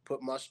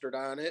 put mustard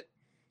on it,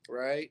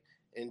 right,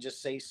 and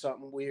just say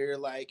something weird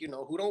like,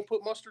 who don't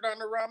put mustard on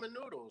the ramen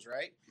noodles,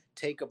 right?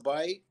 Take a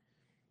bite,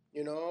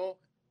 you know,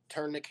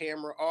 turn the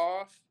camera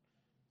off,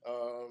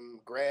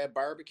 grab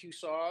barbecue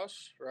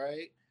sauce,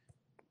 right?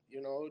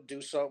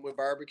 Do something with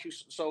barbecue.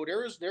 So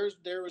there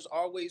is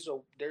always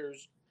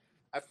there's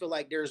I feel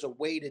like there's a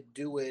way to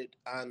do it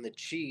on the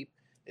cheap.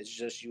 It's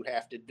just you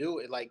have to do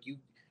it. Like,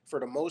 for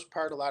the most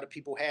part, a lot of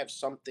people have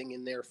something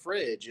in their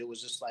fridge. It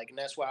was just like, and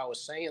that's why I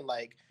was saying,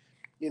 like,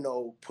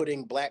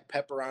 putting black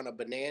pepper on a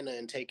banana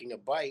and taking a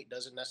bite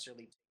doesn't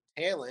necessarily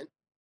take talent.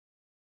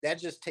 That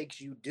just takes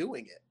you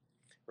doing it,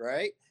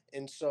 right?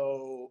 And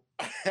so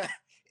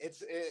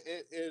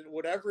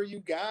whatever you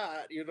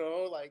got,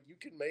 like, you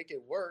can make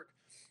it work.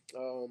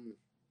 Um,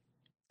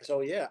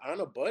 so yeah,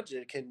 on a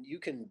budget, you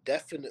can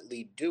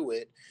definitely do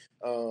it.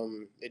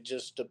 It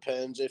just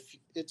depends if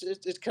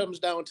it comes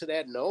down to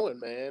that knowing,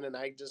 man. And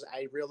I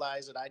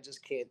realize that I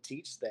just can't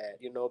teach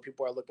that.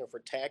 People are looking for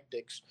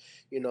tactics.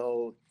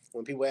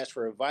 When people ask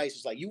for advice,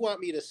 it's like, you want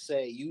me to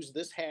say use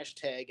this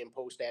hashtag and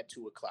post at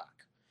 2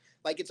 o'clock.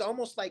 Like, it's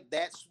almost like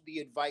that's the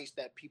advice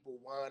that people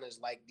want, is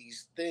like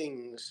these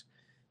things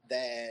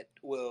that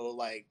will,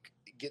 like,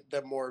 get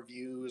them more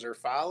views or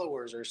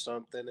followers or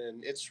something.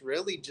 And it's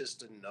really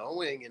just a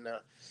knowing and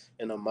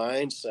a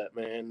mindset,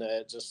 man,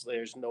 that just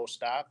there's no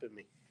stopping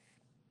me.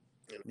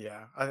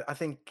 Yeah, I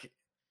think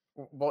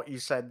what you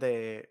said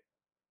there,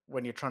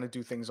 when you're trying to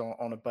do things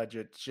on a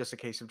budget, it's just a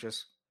case of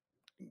just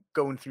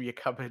going through your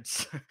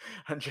cupboards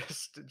and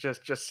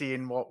just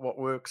seeing what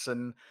works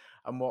and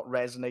what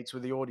resonates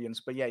with the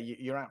audience. But yeah,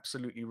 you're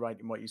absolutely right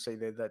in what you say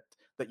there, that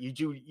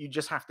you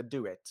just have to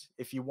do it.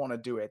 If you want to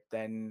do it,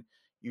 then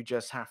you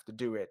just have to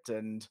do it,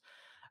 and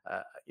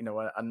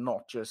and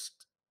not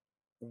just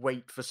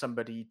wait for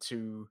somebody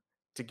to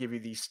to give you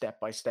these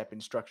step-by-step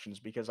instructions,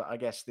 because I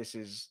guess this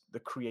is the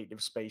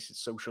creative space,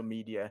 it's social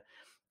media.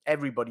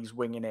 Everybody's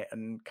winging it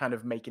and kind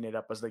of making it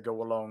up as they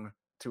go along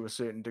to a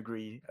certain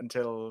degree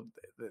until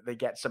they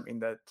get something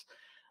that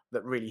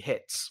really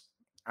hits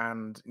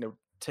and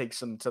takes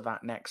them to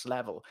that next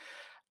level.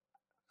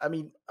 I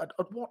mean, at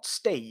what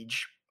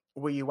stage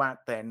were you at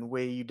then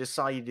where you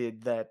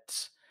decided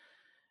that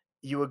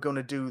you were going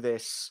to do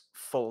this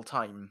full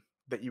time,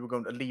 that you were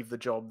going to leave the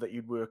job that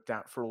you'd worked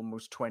at for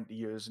almost 20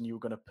 years and you were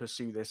going to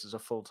pursue this as a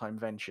full time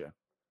venture?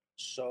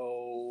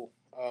 So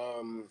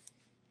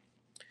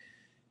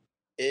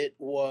it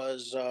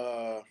was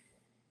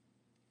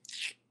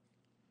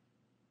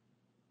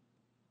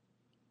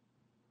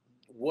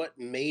what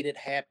made it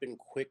happen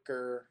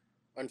quicker.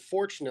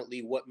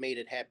 Unfortunately, what made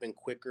it happen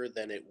quicker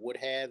than it would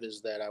have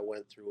is that I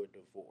went through a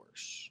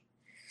divorce.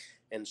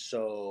 And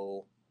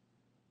so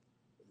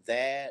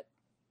that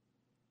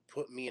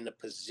put me in a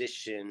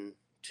position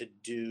to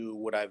do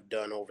what I've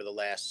done over the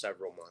last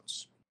several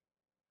months.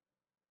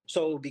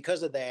 So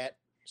because of that,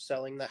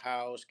 selling the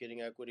house,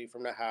 getting equity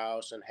from the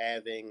house, and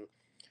having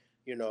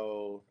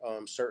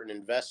certain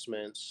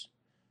investments,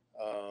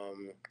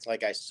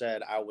 like I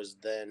said, I was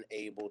then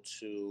able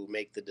to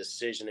make the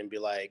decision and be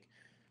like,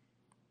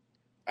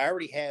 I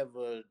already have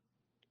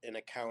an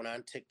account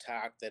on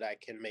TikTok that I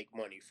can make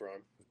money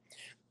from.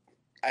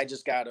 I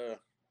just gotta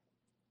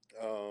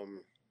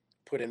um,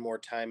 put in more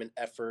time and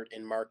effort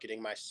in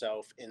marketing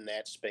myself in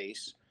that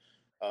space,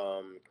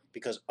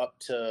 because up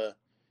to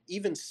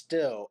even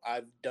still,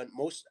 I've done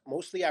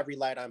mostly I've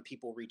relied on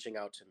people reaching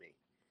out to me.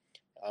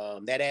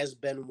 That has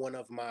been one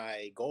of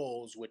my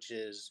goals, which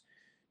is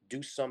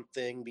do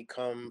something,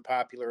 become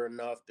popular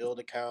enough, build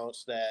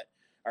accounts that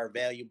are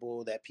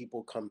valuable, that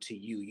people come to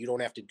you. You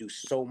don't have to do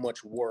so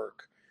much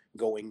work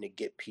going to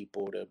get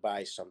people to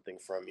buy something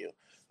from you.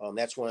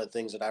 That's one of the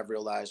things that I've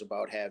realized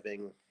about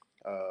having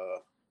uh,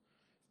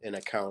 an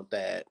account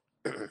that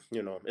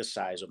is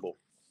sizable,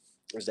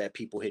 is that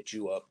people hit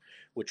you up,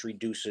 which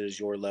reduces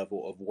your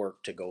level of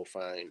work to go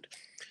find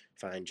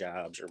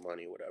jobs or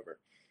money, whatever.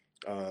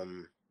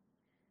 Um,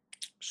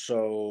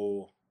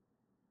 so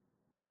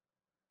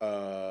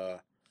uh,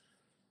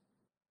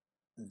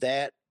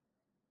 that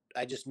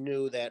I just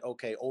knew that,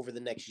 okay, over the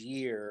next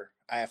year,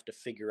 I have to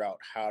figure out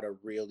how to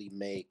really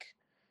make,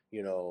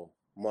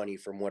 money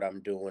from what I'm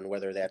doing,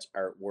 whether that's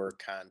artwork,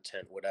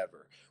 content,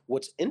 whatever.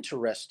 What's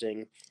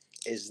interesting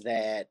is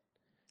that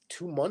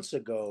 2 months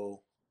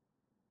ago,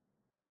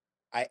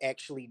 I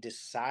actually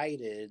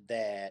decided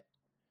that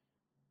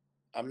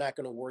I'm not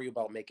going to worry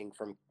about making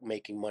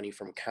money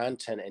from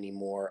content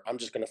anymore. I'm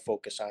just going to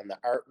focus on the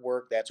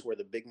artwork. That's where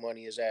the big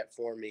money is at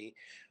for me.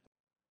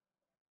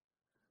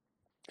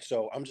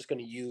 So I'm just going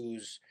to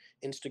use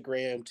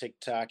Instagram,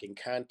 TikTok, and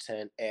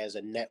content as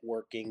a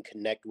networking,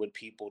 connect with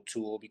people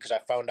tool, because I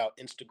found out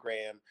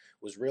Instagram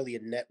was really a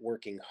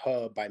networking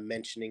hub by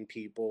mentioning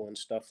people and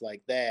stuff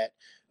like that.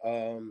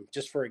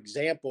 Just for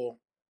example,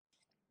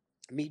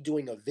 me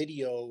doing a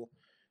video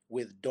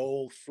with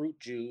Dole fruit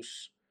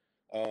juice,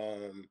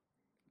 um,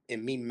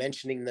 and me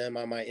mentioning them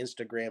on my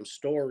Instagram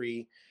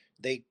story,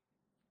 they,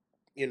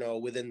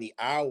 within the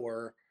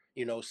hour,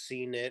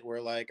 seen it.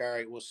 We're like, all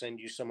right, we'll send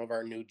you some of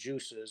our new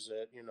juices,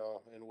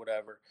 and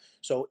whatever.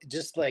 So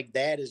just like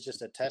that is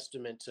just a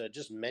testament to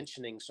just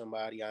mentioning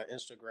somebody on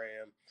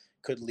Instagram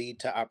could lead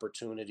to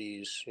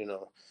opportunities.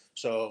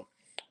 So,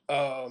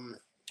 um,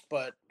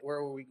 but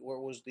where were we? Where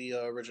was the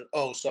original?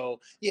 Oh, so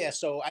yeah,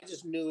 so I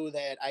just knew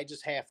that I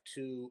just have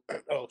to.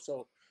 Oh,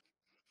 so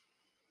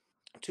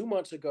 2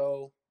 months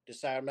ago,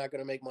 decided I'm not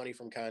going to make money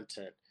from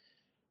content.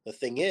 The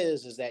thing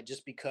is that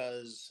just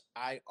because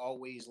I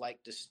always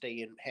like to stay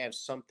and have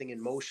something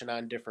in motion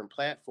on different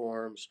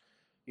platforms,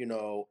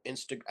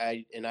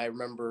 I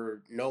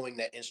remember knowing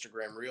that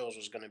Instagram Reels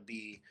was going to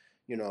be,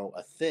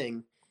 a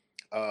thing,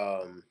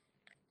 um,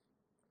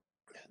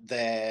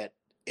 that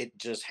it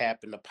just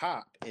happened to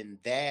pop, and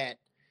that,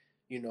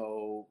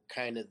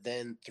 kind of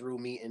then threw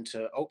me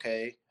into,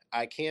 okay,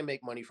 I can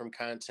make money from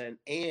content,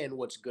 and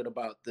what's good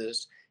about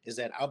this is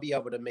that I'll be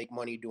able to make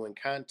money doing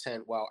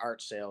content while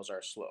art sales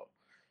are slow,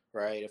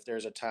 right? If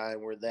there's a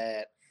time where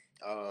that,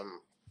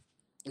 um,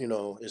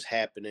 is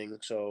happening,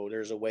 so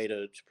there's a way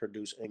to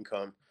produce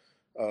income.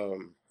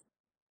 Um,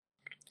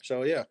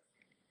 so yeah.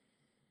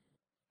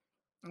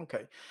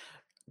 Okay.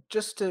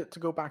 Just to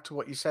go back to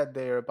what you said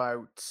there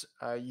about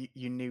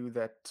you knew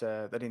that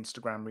that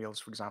Instagram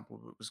Reels, for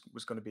example,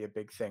 was going to be a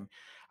big thing.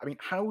 I mean,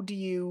 how do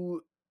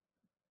you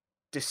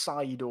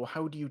decide, or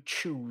how do you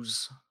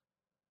choose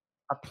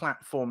a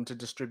platform to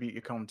distribute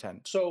your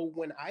content? So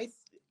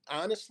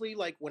honestly,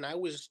 like when I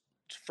was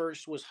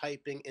first was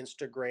hyping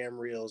Instagram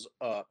Reels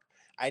up,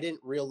 I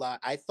didn't realize,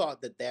 I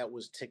thought that that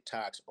was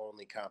TikTok's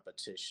only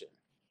competition.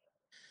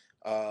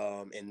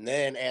 And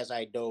then as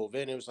I dove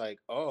in, it was like,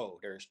 oh,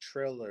 there's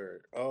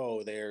Triller.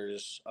 Oh,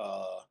 there's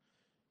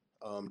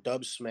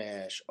Dub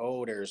Smash.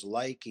 Oh, there's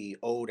Likey.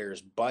 Oh,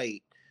 there's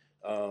Bite.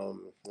 I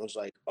was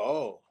like,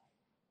 oh,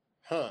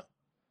 huh.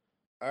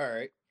 All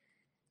right.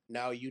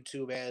 Now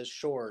YouTube has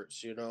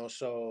shorts.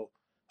 So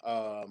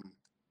um,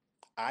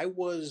 I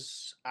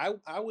was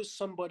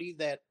somebody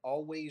that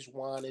always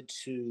wanted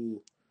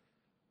to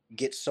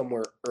get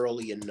somewhere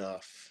early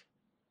enough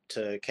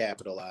to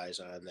capitalize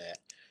on that.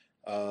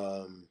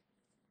 Um,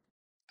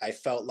 I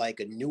felt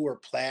like a newer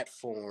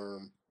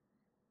platform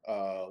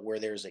where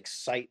there's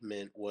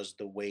excitement was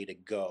the way to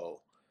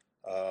go,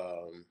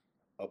 um,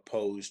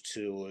 opposed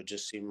to it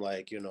just seemed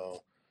like,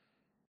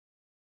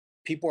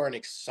 people aren't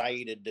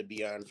excited to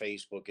be on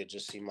Facebook. It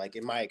just seemed like,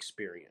 in my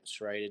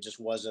experience, right? It just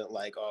wasn't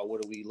like, oh,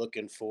 what are we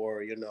looking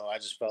for? I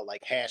just felt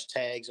like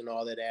hashtags and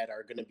all of that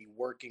are going to be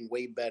working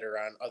way better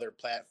on other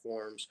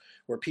platforms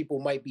where people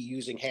might be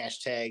using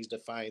hashtags to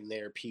find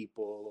their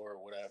people or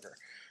whatever.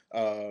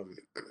 Um,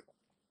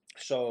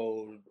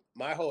 so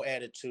my whole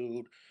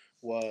attitude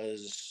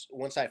was,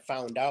 once I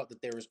found out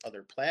that there was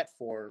other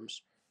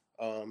platforms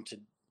to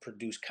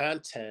produce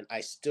content, I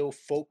still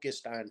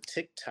focused on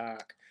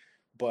TikTok,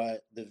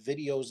 but the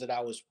videos that I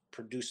was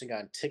producing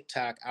on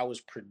TikTok, I was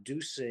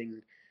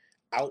producing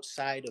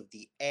outside of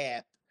the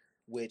app,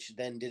 which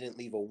then didn't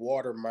leave a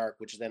watermark,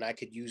 which then I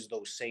could use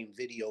those same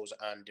videos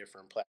on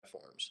different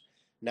platforms.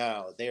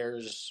 Now,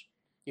 there's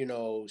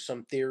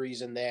some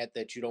theories in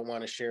that you don't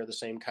want to share the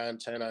same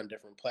content on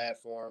different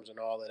platforms and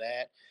all of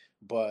that.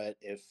 But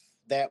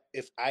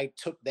if I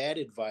took that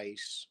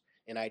advice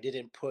and I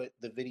didn't put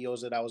the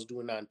videos that I was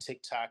doing on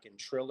TikTok and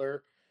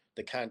Triller,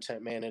 the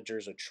content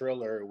managers of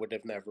Triller would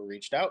have never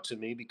reached out to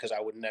me because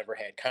I would never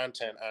had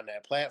content on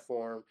that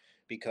platform,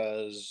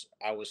 because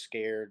I was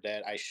scared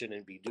that I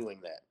shouldn't be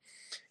doing that.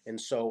 And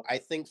so I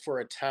think for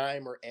a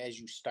time, or as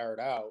you start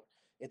out,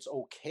 it's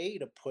okay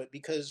to put,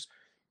 because,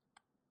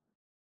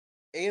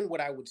 and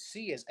what I would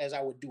see is, as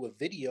I would do a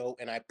video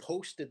and I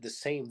posted the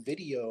same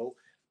video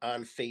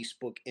on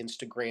Facebook,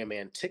 Instagram,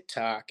 and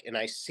TikTok, and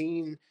I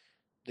seen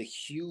the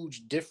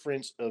huge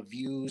difference of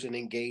views and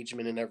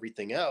engagement and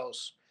everything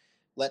else,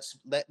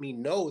 let me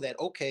know that,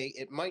 okay,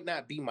 it might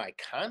not be my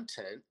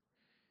content,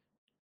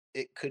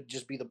 it could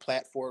just be the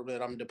platform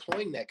that I'm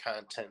deploying that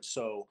content.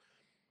 So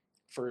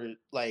for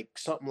like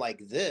something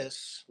like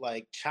this,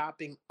 like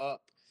chopping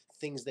up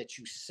things that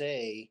you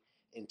say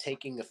and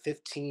taking a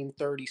 15,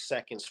 30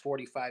 seconds,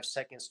 45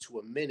 seconds to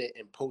a minute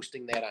and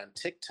posting that on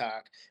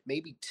TikTok,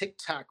 maybe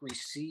TikTok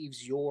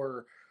receives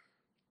your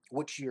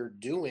what you're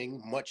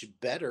doing much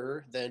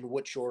better than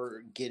what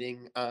you're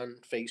getting on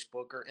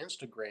Facebook or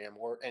Instagram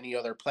or any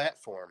other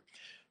platform,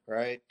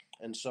 right?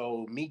 And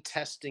so me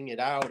testing it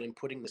out and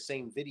putting the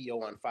same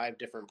video on 5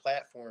 different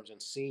platforms and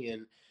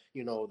seeing,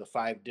 the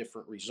 5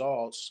 different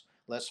results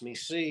lets me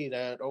see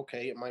that,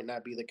 okay, it might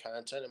not be the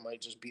content, it might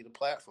just be the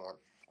platform.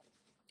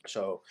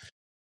 So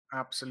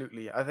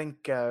Absolutely. I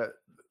think the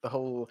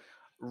whole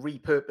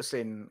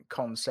repurposing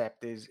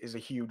concept is a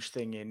huge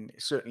thing in,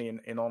 certainly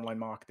in online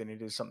marketing.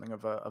 It is something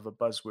of a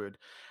buzzword,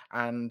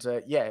 and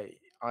yeah,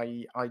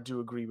 I do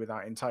agree with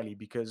that entirely,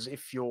 because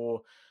if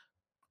you're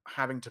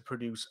having to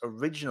produce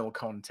original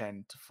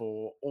content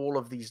for all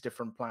of these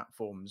different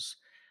platforms,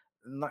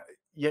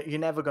 you're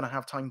never going to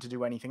have time to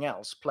do anything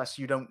else. Plus,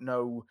 you don't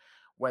know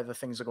whether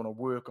things are going to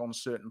work on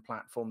certain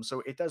platforms.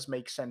 So it does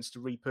make sense to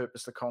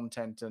repurpose the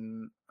content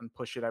and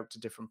push it out to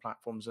different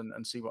platforms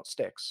and see what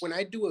sticks. when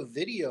I do a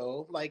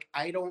video, like,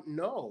 I don't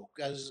know,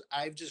 because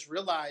I've just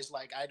realized,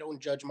 like, I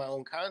don't judge my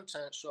own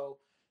content. So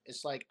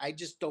it's like, I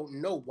just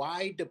don't know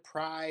why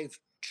deprive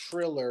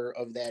Triller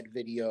of that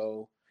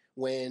video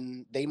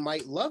when they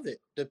might love it.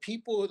 The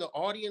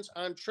audience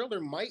on Triller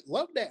might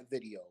love that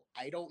video.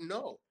 I don't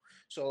know.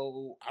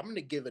 So I'm gonna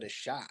give it a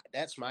shot.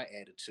 That's my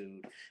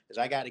attitude. Is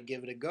I got to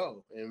give it a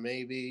go, and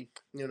maybe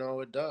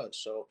it does.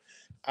 So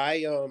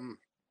I um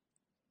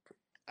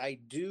I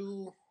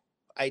do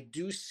I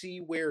do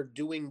see where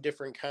doing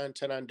different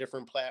content on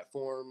different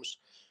platforms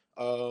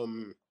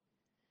um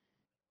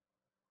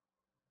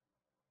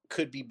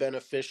could be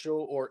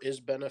beneficial or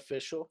is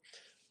beneficial.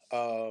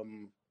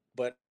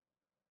 But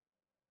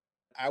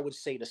I would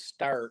say, to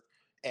start,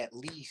 at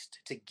least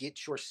to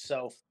give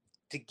yourself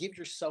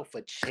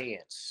a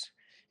chance,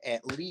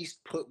 at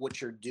least put what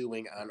you're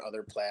doing on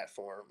other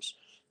platforms.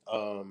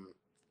 Um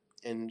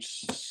and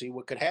see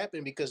what could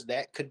happen, because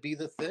that could be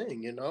the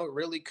thing. It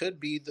really could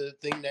be the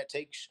thing that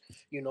takes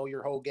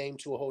your whole game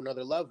to a whole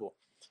nother level.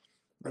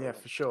 Yeah,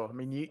 for sure. I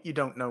mean, you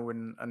don't know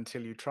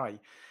until you try.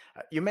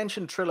 You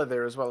mentioned Triller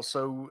there as well,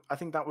 so I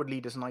think that would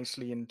lead us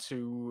nicely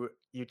into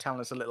you telling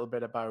us a little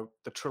bit about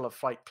the Triller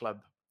Fight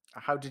Club.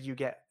 How did you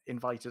get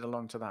invited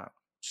along to that?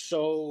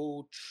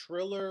 So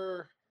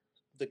Triller,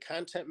 the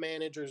content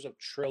managers of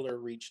Triller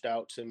reached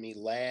out to me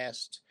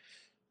last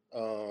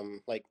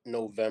like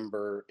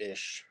November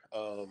ish,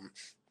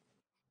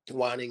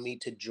 wanting me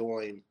to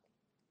join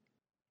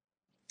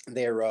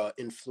their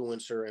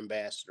influencer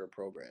ambassador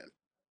program.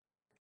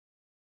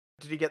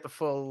 Did you get the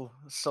full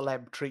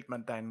celeb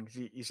treatment then? 'Cause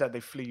you said they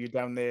flew you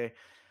down there.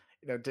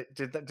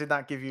 Did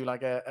that give you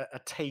like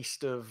a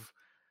taste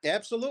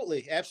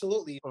Absolutely,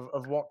 absolutely.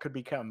 of what could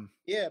become?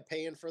 Yeah,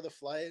 paying for the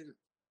flight,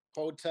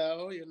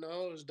 hotel,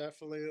 is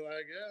definitely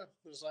like, yeah,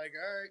 it's like,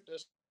 all right,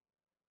 this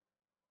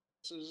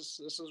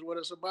is what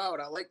it's about.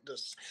 I like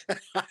this.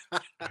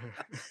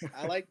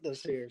 I like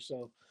this here.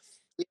 So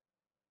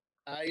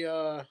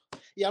Yeah,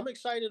 I'm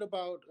excited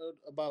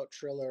about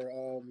Triller.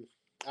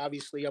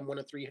 Obviously, I'm one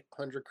of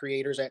 300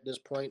 creators at this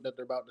point that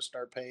they're about to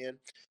start paying,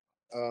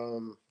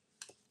 um,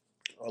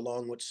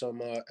 along with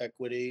some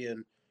equity,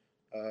 and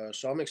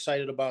so I'm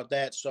excited about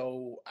that.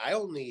 So I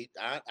only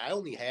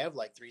have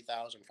like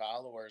 3,000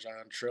 followers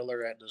on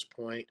Triller at this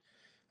point.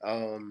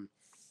 Um,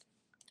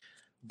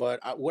 but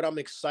what I'm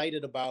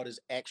excited about is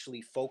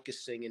actually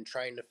focusing and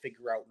trying to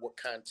figure out what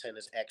content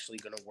is actually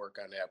going to work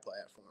on that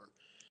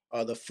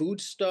platform. The food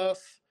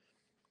stuff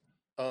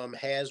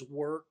has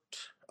worked.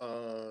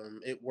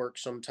 It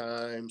works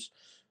sometimes.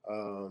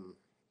 Um,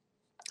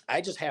 I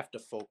just have to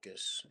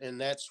focus,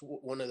 and that's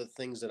one of the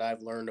things that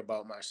I've learned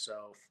about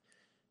myself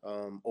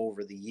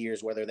over the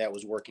years. Whether that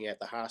was working at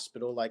the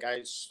hospital, like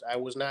I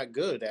was not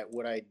good at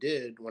what I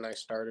did when I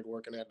started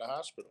working at the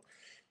hospital.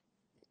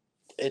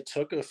 It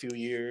took a few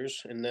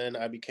years, and then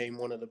I became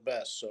one of the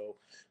best. So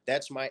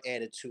that's my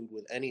attitude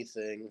with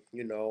anything.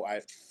 You know,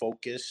 I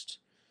focused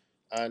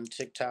on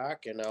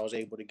TikTok, and I was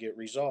able to get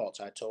results.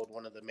 I told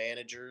one of the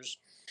managers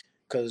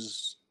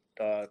because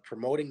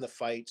promoting the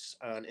fights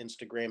on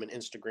Instagram and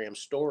Instagram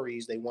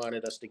stories, they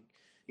wanted us to,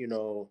 you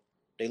know,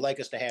 they like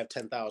us to have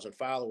 10,000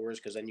 followers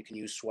because then you can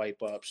use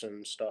swipe ups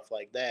and stuff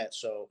like that.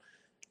 So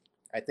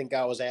I think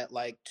I was at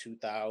like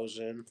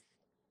 2,000,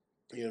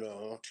 you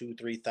know,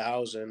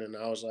 3,000. And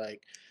I was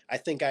like, I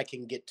think I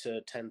can get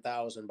to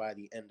 10,000 by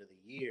the end of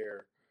the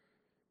year.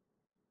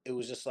 It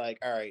was just like,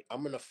 all right,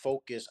 I'm going to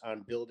focus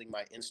on building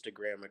my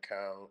Instagram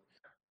account,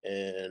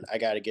 and I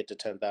got to get to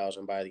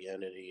 10,000 by the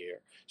end of the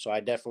year. So I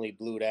definitely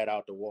blew that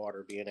out the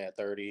water being at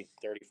 30,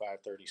 35,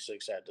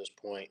 36 at this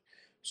point.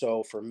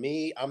 So for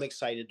me, I'm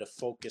excited to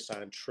focus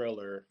on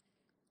Triller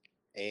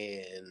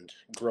and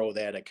grow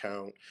that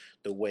account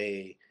the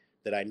way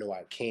that I know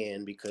I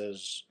can,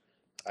 because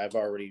I've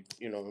already,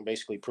 you know,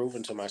 basically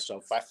proven to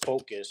myself if I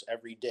focus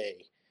every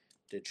day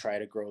to try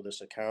to grow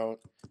this account,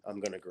 I'm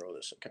going to grow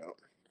this account.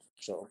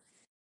 So,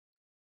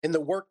 and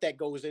the work that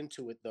goes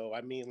into it, though,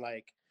 I mean,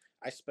 like,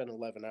 I spend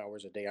 11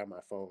 hours a day on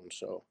my phone.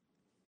 So,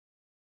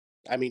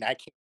 I mean,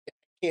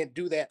 can't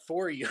do that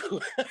for you.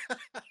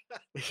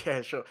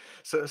 Yeah, sure.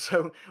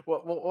 So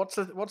what's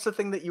the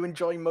thing that you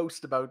enjoy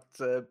most about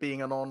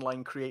being an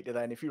online creator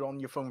then? If you're on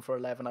your phone for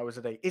 11 hours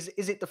a day, is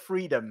it the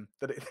freedom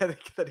that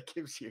it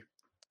gives you?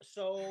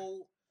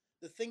 So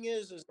the thing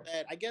is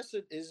that I guess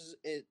it is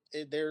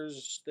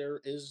there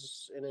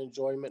is an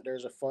enjoyment,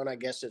 there's a fun. I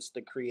guess it's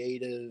the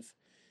creative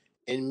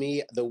in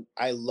me. The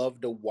I love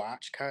to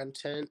watch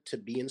content to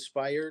be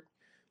inspired.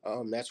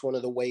 That's one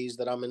of the ways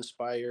that I'm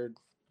inspired,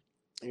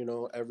 you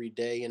know, every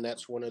day, and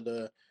that's one of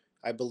the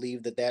I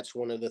believe that that's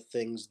one of the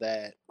things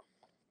that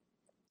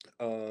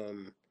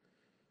um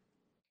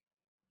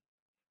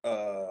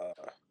uh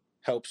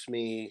helps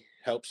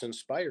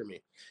inspire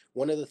me.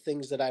 One of the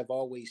things that I've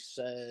always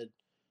said,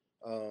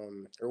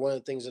 or one of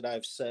the things that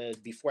I've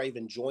said before I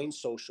even joined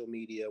social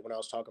media when I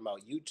was talking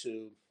about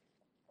YouTube,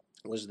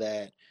 was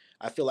that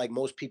I feel like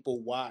most people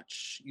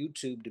watch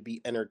YouTube to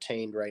be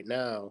entertained right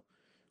now,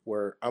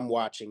 where I'm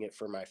watching it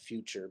for my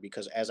future,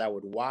 because as I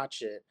would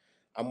watch it,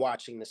 I'm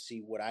watching to see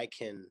what I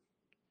can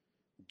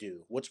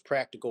do, what's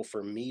practical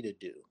for me to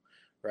do,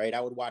 right?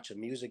 I would watch a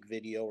music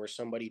video where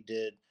somebody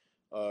did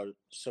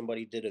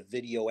a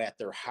video at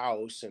their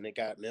house and it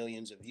got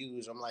millions of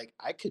views. I'm like,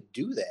 I could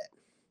do that.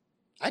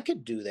 I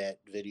could do that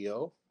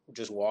video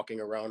just walking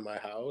around my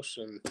house,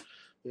 and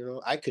you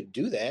know, I could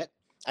do that.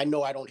 I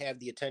know I don't have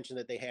the attention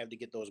that they have to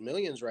get those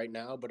millions right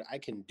now, but I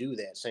can do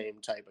that same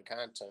type of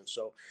content.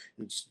 So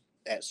it's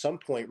at some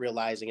point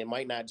realizing it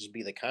might not just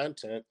be the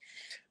content.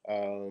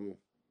 um,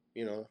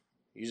 you know,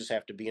 you just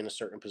have to be in a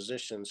certain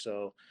position.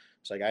 So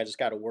it's like I just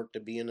got to work to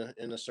be in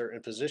a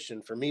certain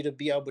position for me to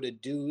be able to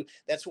do.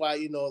 That's why,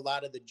 you know, a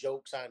lot of the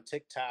jokes on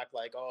TikTok,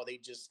 like, oh, they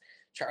just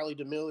Charlie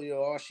D'Amelio,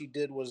 all she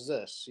did was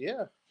this.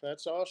 Yeah,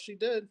 that's all she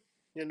did.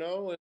 You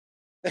know.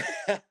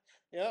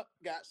 Yep,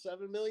 got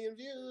 7 million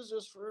views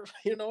just for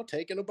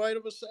taking a bite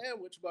of a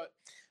sandwich. But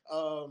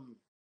um,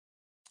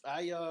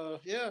 yeah,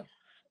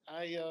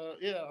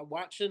 yeah,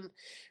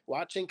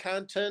 watching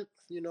content,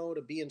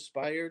 to be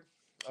inspired.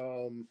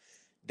 Um,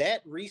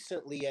 that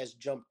recently has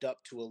jumped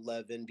up to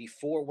 11.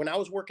 Before, when I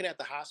was working at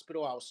the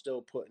hospital, I was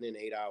still putting in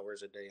 8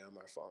 hours a day on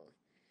my phone.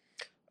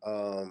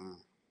 Um,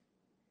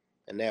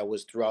 and that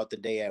was throughout the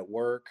day at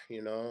work,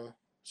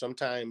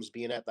 Sometimes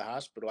being at the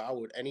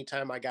hospital,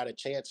 anytime I got a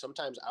chance,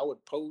 sometimes I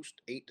would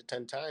post 8 to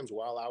 10 times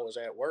while I was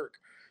at work,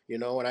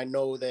 and I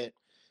know that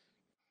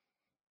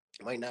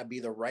might not be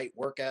the right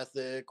work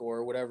ethic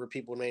or whatever.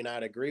 People may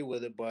not agree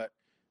with it, but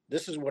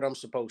this is what I'm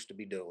supposed to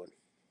be doing,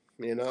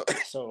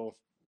 so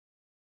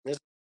this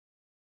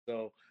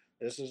so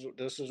this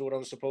is what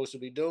I'm supposed to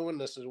be doing.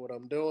 This is what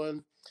I'm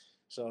doing.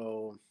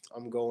 So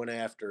I'm going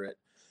after it.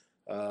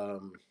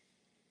 Um,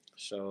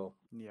 so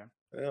Yeah.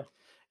 yeah.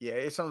 Yeah,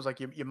 it sounds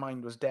like your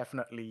mind was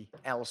definitely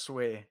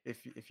elsewhere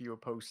if you were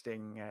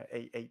posting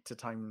 8 to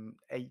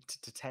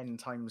 10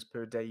 times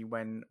per day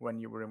when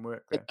you were in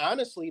work And there.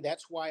 honestly,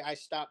 that's why I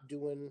stopped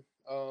doing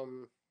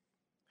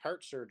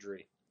heart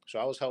surgery. So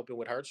I was helping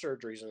with heart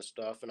surgeries and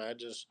stuff, and I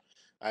just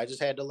I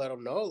just had to let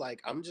them know,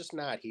 like, I'm just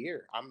not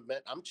here.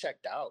 I'm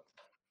checked out.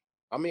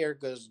 I'm here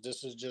because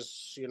this is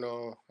just,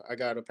 I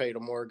got to pay the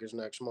mortgage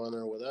next month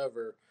or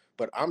whatever,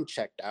 but I'm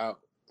checked out.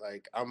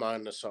 Like, I'm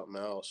on to something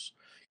else.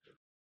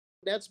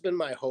 That's been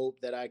my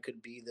hope, that I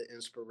could be the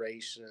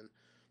inspiration,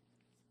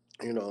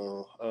 you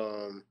know,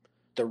 um,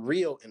 the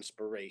real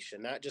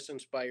inspiration, not just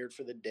inspired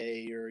for the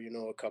day or,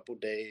 a couple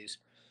days,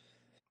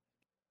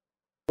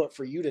 but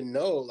for you to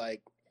know,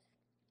 like,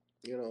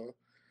 you know,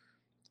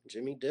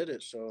 Jimmy did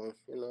it. So,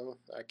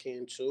 I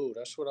can too.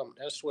 That's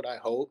what I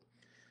hope.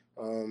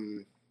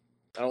 Um,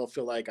 I don't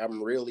feel like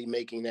I'm really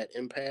making that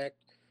impact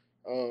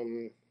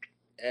um,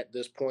 at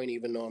this point,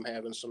 even though I'm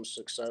having some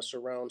success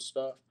around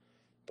stuff.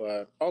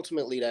 But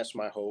ultimately, that's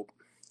my hope,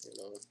 you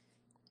know,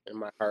 in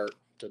my heart,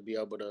 to be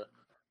able to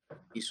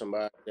be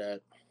somebody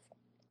that,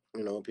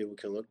 people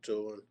can look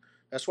to. And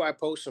that's why I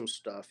post some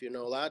stuff. A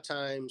lot of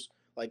times,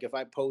 like if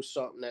I post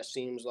something that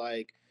seems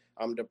like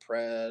I'm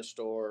depressed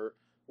or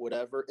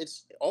whatever,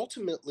 it's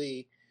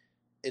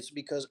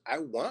because I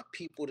want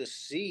people to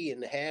see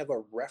and have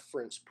a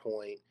reference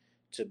point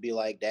to be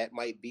like, that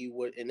might be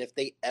what, and if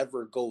they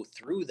ever go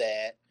through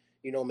that,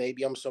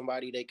 maybe I'm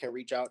somebody they can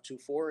reach out to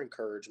for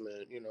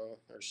encouragement,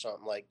 or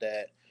something like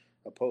that,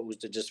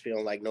 opposed to just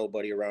feeling like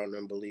nobody around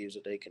them believes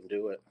that they can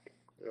do it,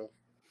 you know.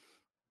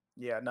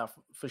 Yeah, no,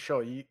 for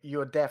sure.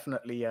 You're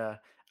definitely an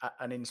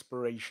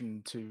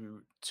inspiration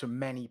to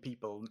many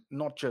people,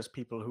 not just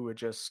people who are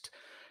just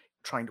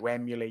trying to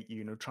emulate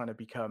you, trying to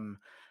become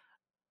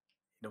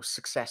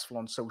successful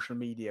on social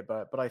media.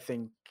 But I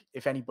think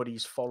if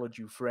anybody's followed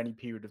you for any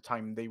period of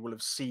time, they will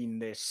have seen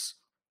this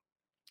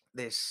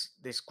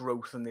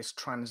growth and this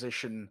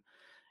transition,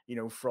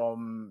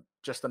 from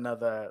just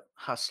another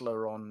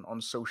hustler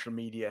on social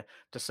media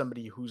to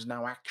somebody who's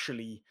now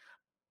actually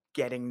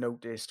getting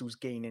noticed, who's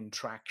gaining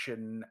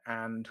traction,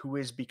 and who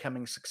is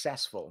becoming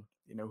successful.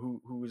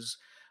 Who's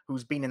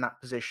been in that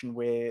position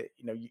where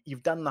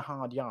you've done the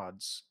hard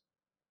yards.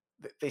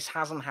 This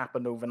hasn't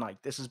happened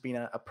overnight. This has been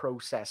a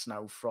process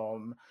now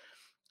from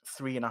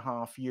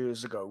 3.5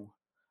 years ago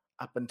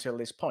up until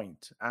this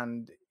point,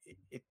 and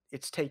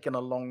it's taken a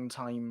long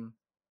time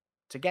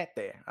to get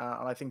there.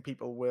 And I think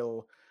people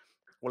will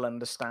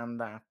understand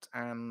that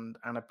and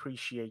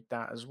appreciate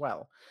that as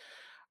well.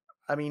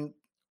 I mean,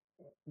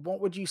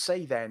 what would you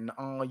say then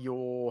are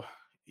your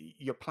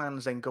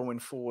plans then going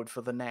forward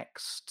for the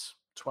next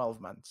 12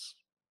 months?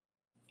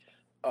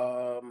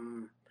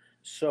 Um,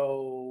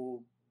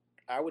 so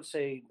I would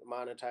say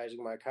monetizing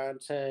my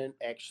content,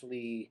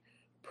 actually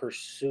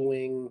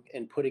pursuing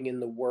and putting in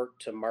the work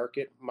to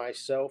market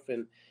myself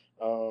and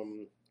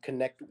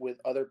connect with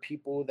other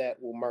people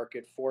that will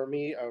market for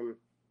me.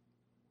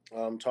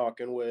 I'm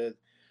talking with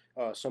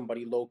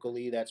somebody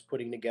locally that's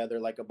putting together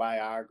like a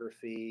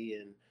biography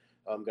and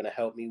going to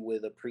help me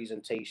with a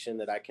presentation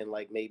that I can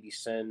like maybe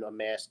send a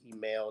mass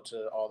email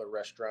to all the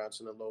restaurants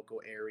in the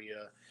local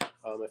area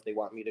if they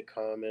want me to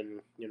come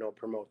and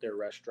promote their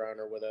restaurant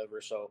or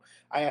whatever. So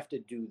I have to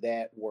do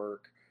that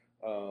work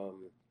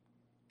um,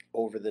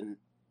 over the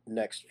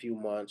next few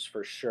months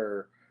for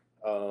sure,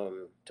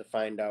 to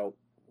find out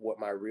what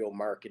my real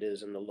market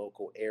is in the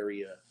local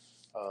area,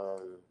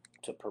 um,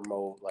 to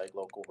promote like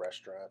local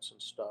restaurants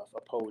and stuff,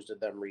 opposed to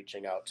them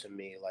reaching out to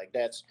me. Like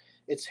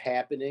it's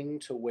happening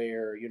to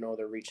where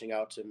they're reaching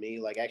out to me.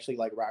 Like actually,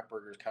 like Rock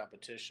Burgers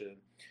competition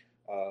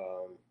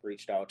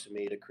reached out to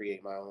me to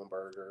create my own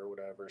burger or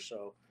whatever.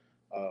 So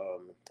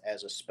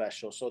as a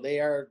special, so they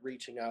are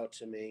reaching out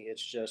to me.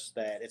 It's just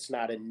that it's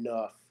not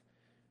enough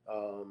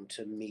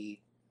to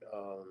meet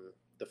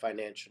the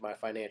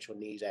financial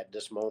needs at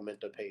this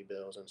moment to pay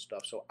bills and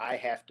stuff. So I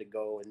have to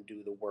go and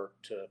do the work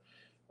to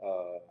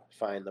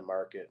find the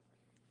market,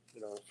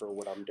 for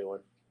what I'm doing.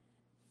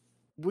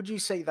 Would you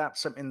say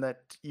that's something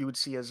that you would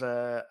see as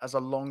a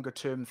longer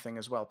term thing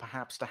as well,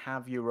 perhaps to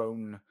have your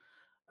own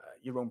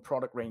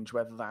product range,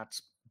 whether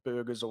that's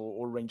burgers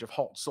or range of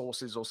hot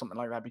sauces or something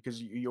like that,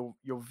 because you're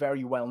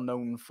very well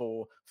known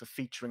for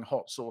featuring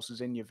hot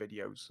sauces in your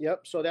videos.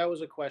 Yep. So that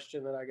was a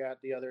question that I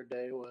got the other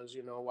day. Was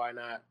why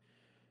not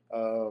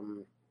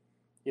um,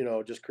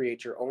 just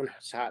create your own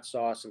hot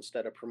sauce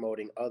instead of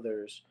promoting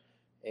others.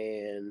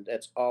 And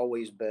that's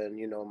always been,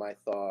 my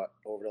thought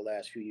over the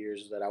last few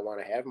years, is that I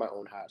want to have my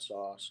own hot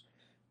sauce.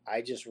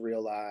 I just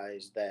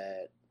realized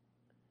that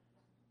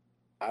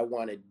I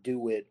want to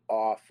do it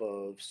off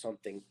of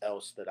something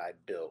else that I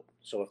built.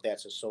 So if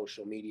that's a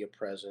social media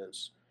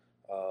presence,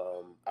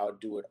 I'll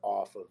do it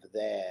off of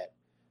that,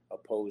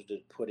 opposed to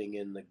putting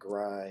in the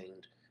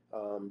grind.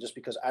 Just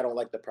because I don't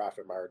like the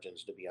profit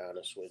margins, to be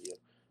honest with you,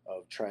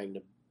 of trying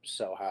to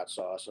sell hot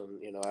sauce.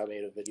 And I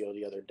made a video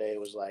the other day.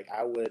 It was like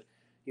I would,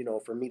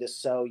 for me to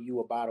sell you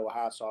a bottle of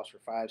hot sauce for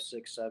 5,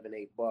 6, 7,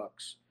 8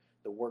 bucks,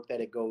 the work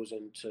that it goes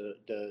into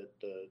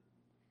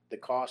the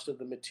cost of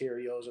the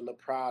materials and the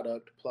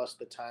product, plus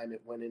the time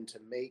it went in to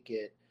make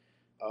it,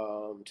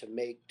 to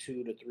make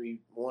 $1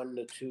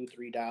 to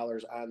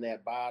 $3 on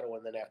that bottle,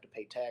 and then have to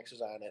pay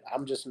taxes on it. I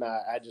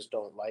just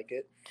don't like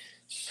it.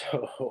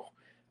 So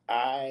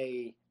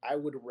I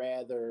would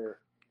rather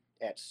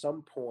at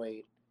some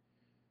point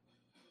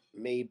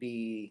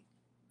maybe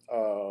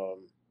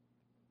um,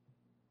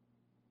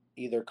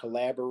 either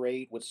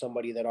collaborate with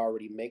somebody that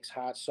already makes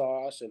hot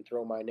sauce and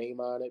throw my name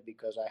on it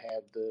because I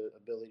have the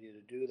ability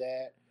to do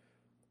that,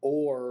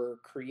 or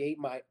create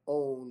my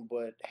own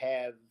but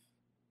have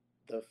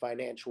the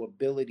financial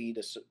ability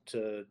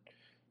to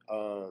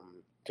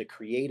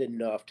create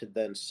enough to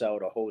then sell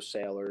to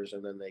wholesalers,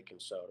 and then they can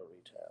sell to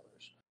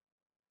retailers.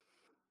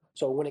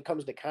 So when it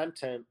comes to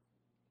content,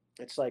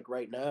 it's like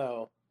right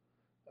now,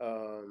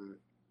 um,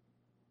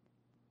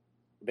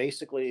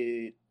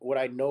 basically what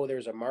I know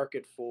there's a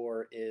market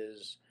for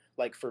is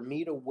like for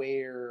me to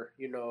wear,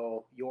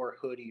 your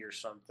hoodie or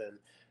something.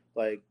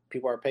 Like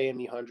people are paying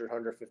me 100,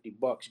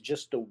 $150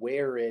 just to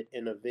wear it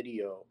in a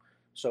video.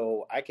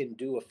 So I can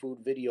do a food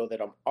video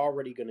that I'm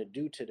already going to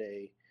do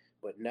today.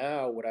 But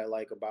now what I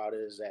like about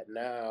it is that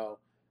now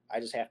I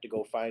just have to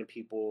go find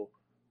people,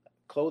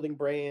 clothing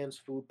brands,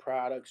 food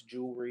products,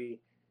 jewelry,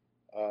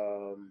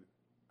 um,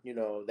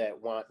 that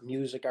want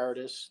music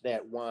artists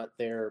that want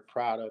their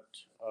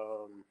product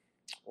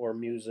or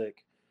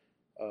music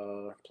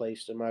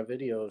placed in my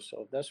videos.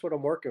 So that's what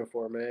I'm working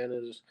for, man.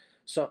 Is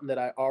something that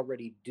I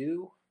already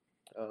do,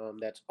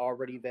 that's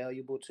already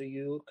valuable to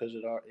you because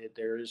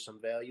there is some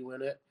value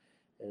in it,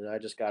 and I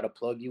just got to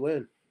plug you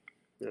in,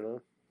 you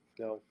know.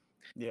 So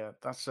Yeah,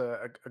 that's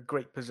a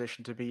great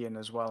position to be in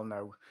as well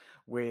now,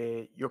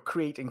 where you're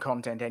creating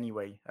content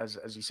anyway. As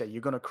you say,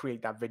 you're going to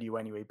create that video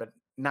anyway, but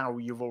now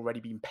you've already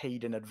been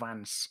paid in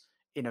advance,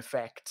 in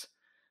effect,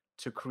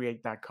 to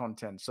create that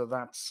content. So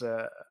that's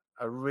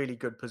a really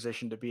good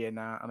position to be in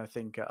now, and I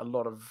think a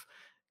lot of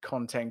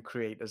content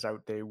creators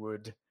out there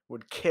would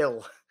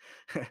kill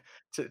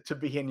to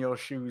be in your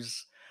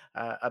shoes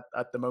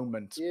at the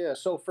moment. yeah,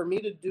 so for me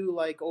to do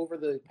like over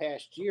the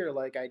past year,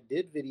 like I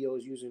did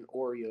videos using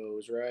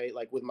Oreos, right?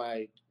 Like with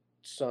my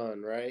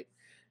son, right?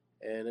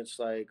 And it's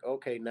like,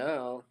 okay,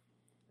 now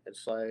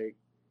it's like,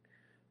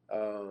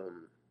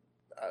 um,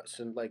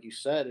 since like you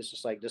said, it's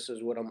just like this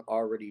is what I'm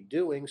already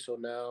doing. So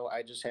now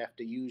I just have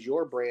to use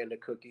your brand of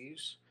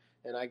cookies,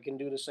 and I can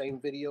do the same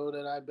video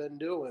that I've been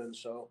doing.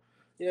 So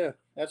yeah,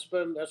 that's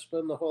been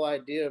the whole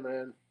idea,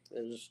 man.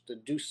 Is to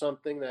do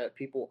something that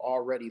people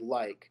already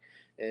like,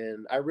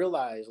 and I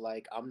realize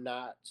like I'm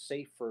not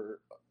safe for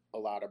a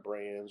lot of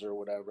brands or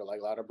whatever.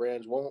 Like a lot of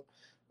brands won't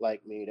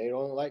like me. They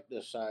don't like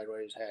this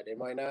sideways hat. They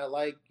might not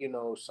like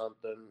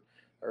something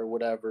or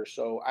whatever.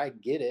 So I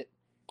get it.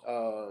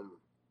 Um,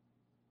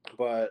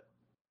 but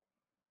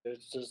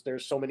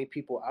there's so many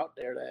people out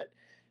there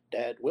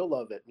that will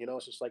love it.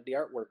 It's just like the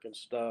artwork and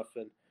stuff,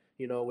 and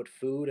with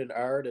food and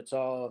art, it's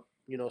all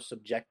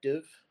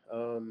subjective.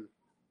 Um,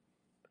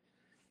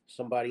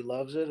 Somebody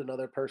loves it,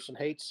 another person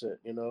hates it.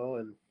 And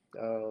um,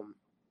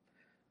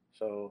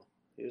 so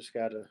you just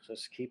gotta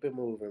just keep it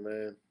moving,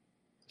 man.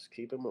 Just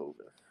keep it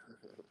moving.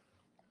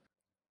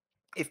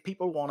 If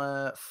people want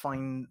to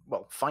find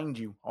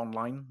you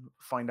online,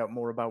 find out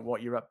more about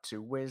what you're up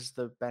to, where's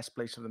the best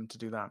place for them to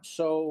do that?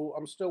 So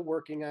I'm still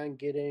working on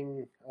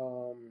getting.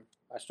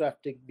 I still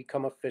have to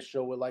become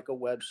official with like a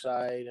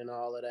website and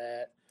all of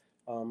that,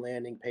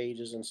 landing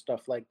pages and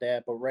stuff like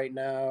that. But right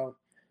now,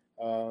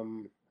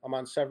 I'm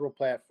on several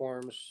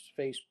platforms: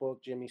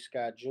 Facebook, Jimmy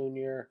Scott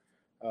Jr.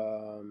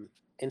 Um,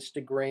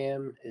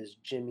 Instagram is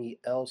Jimmy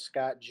L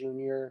Scott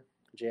Jr.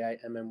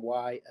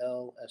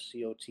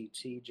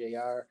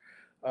 JimmyLScottJr.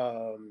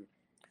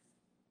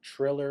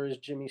 Triller is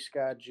Jimmy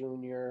Scott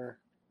Jr.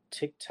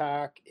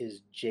 TikTok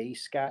is J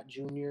Scott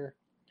Jr.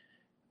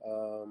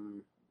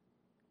 Um,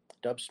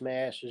 Dub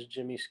Smash is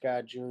Jimmy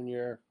Scott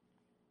Jr.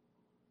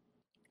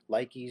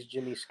 Likey's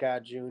Jimmy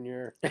Scott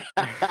Jr.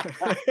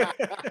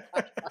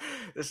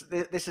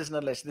 This isn't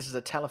a list. This is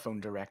a telephone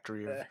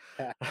directory of,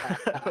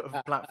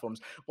 of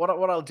platforms. What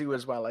I'll do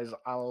as well is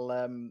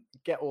I'll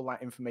get all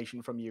that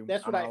information from you,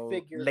 That's what and I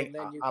figured, and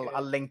then you I'll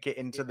can, link it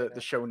into yeah.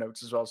 the show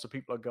notes as well, so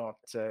people have got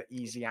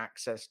easy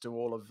access to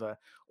all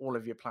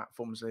of your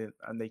platforms,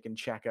 and they can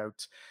check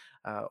out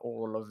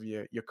all of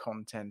your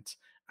content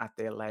at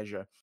their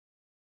leisure.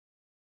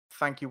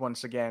 Thank you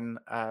once again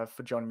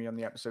for joining me on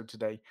the episode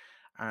today.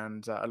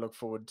 And I look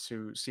forward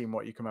to seeing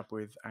what you come up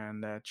with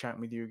and chatting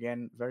with you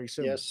again very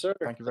soon. Yes, sir.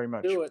 Thank you Let's very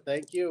much. do it.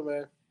 Thank you,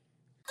 man.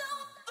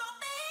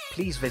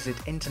 Please visit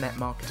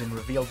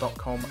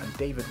internetmarketingrevealed.com and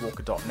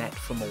davidwalker.net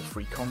for more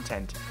free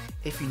content.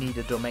 If you need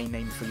a domain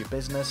name for your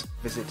business,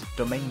 visit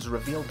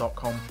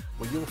domainsrevealed.com,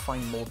 where you'll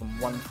find more than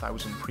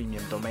 1,000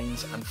 premium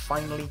domains. And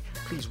finally,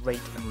 please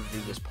rate and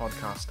review this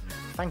podcast.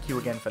 Thank you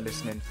again for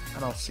listening,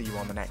 and I'll see you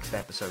on the next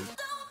episode.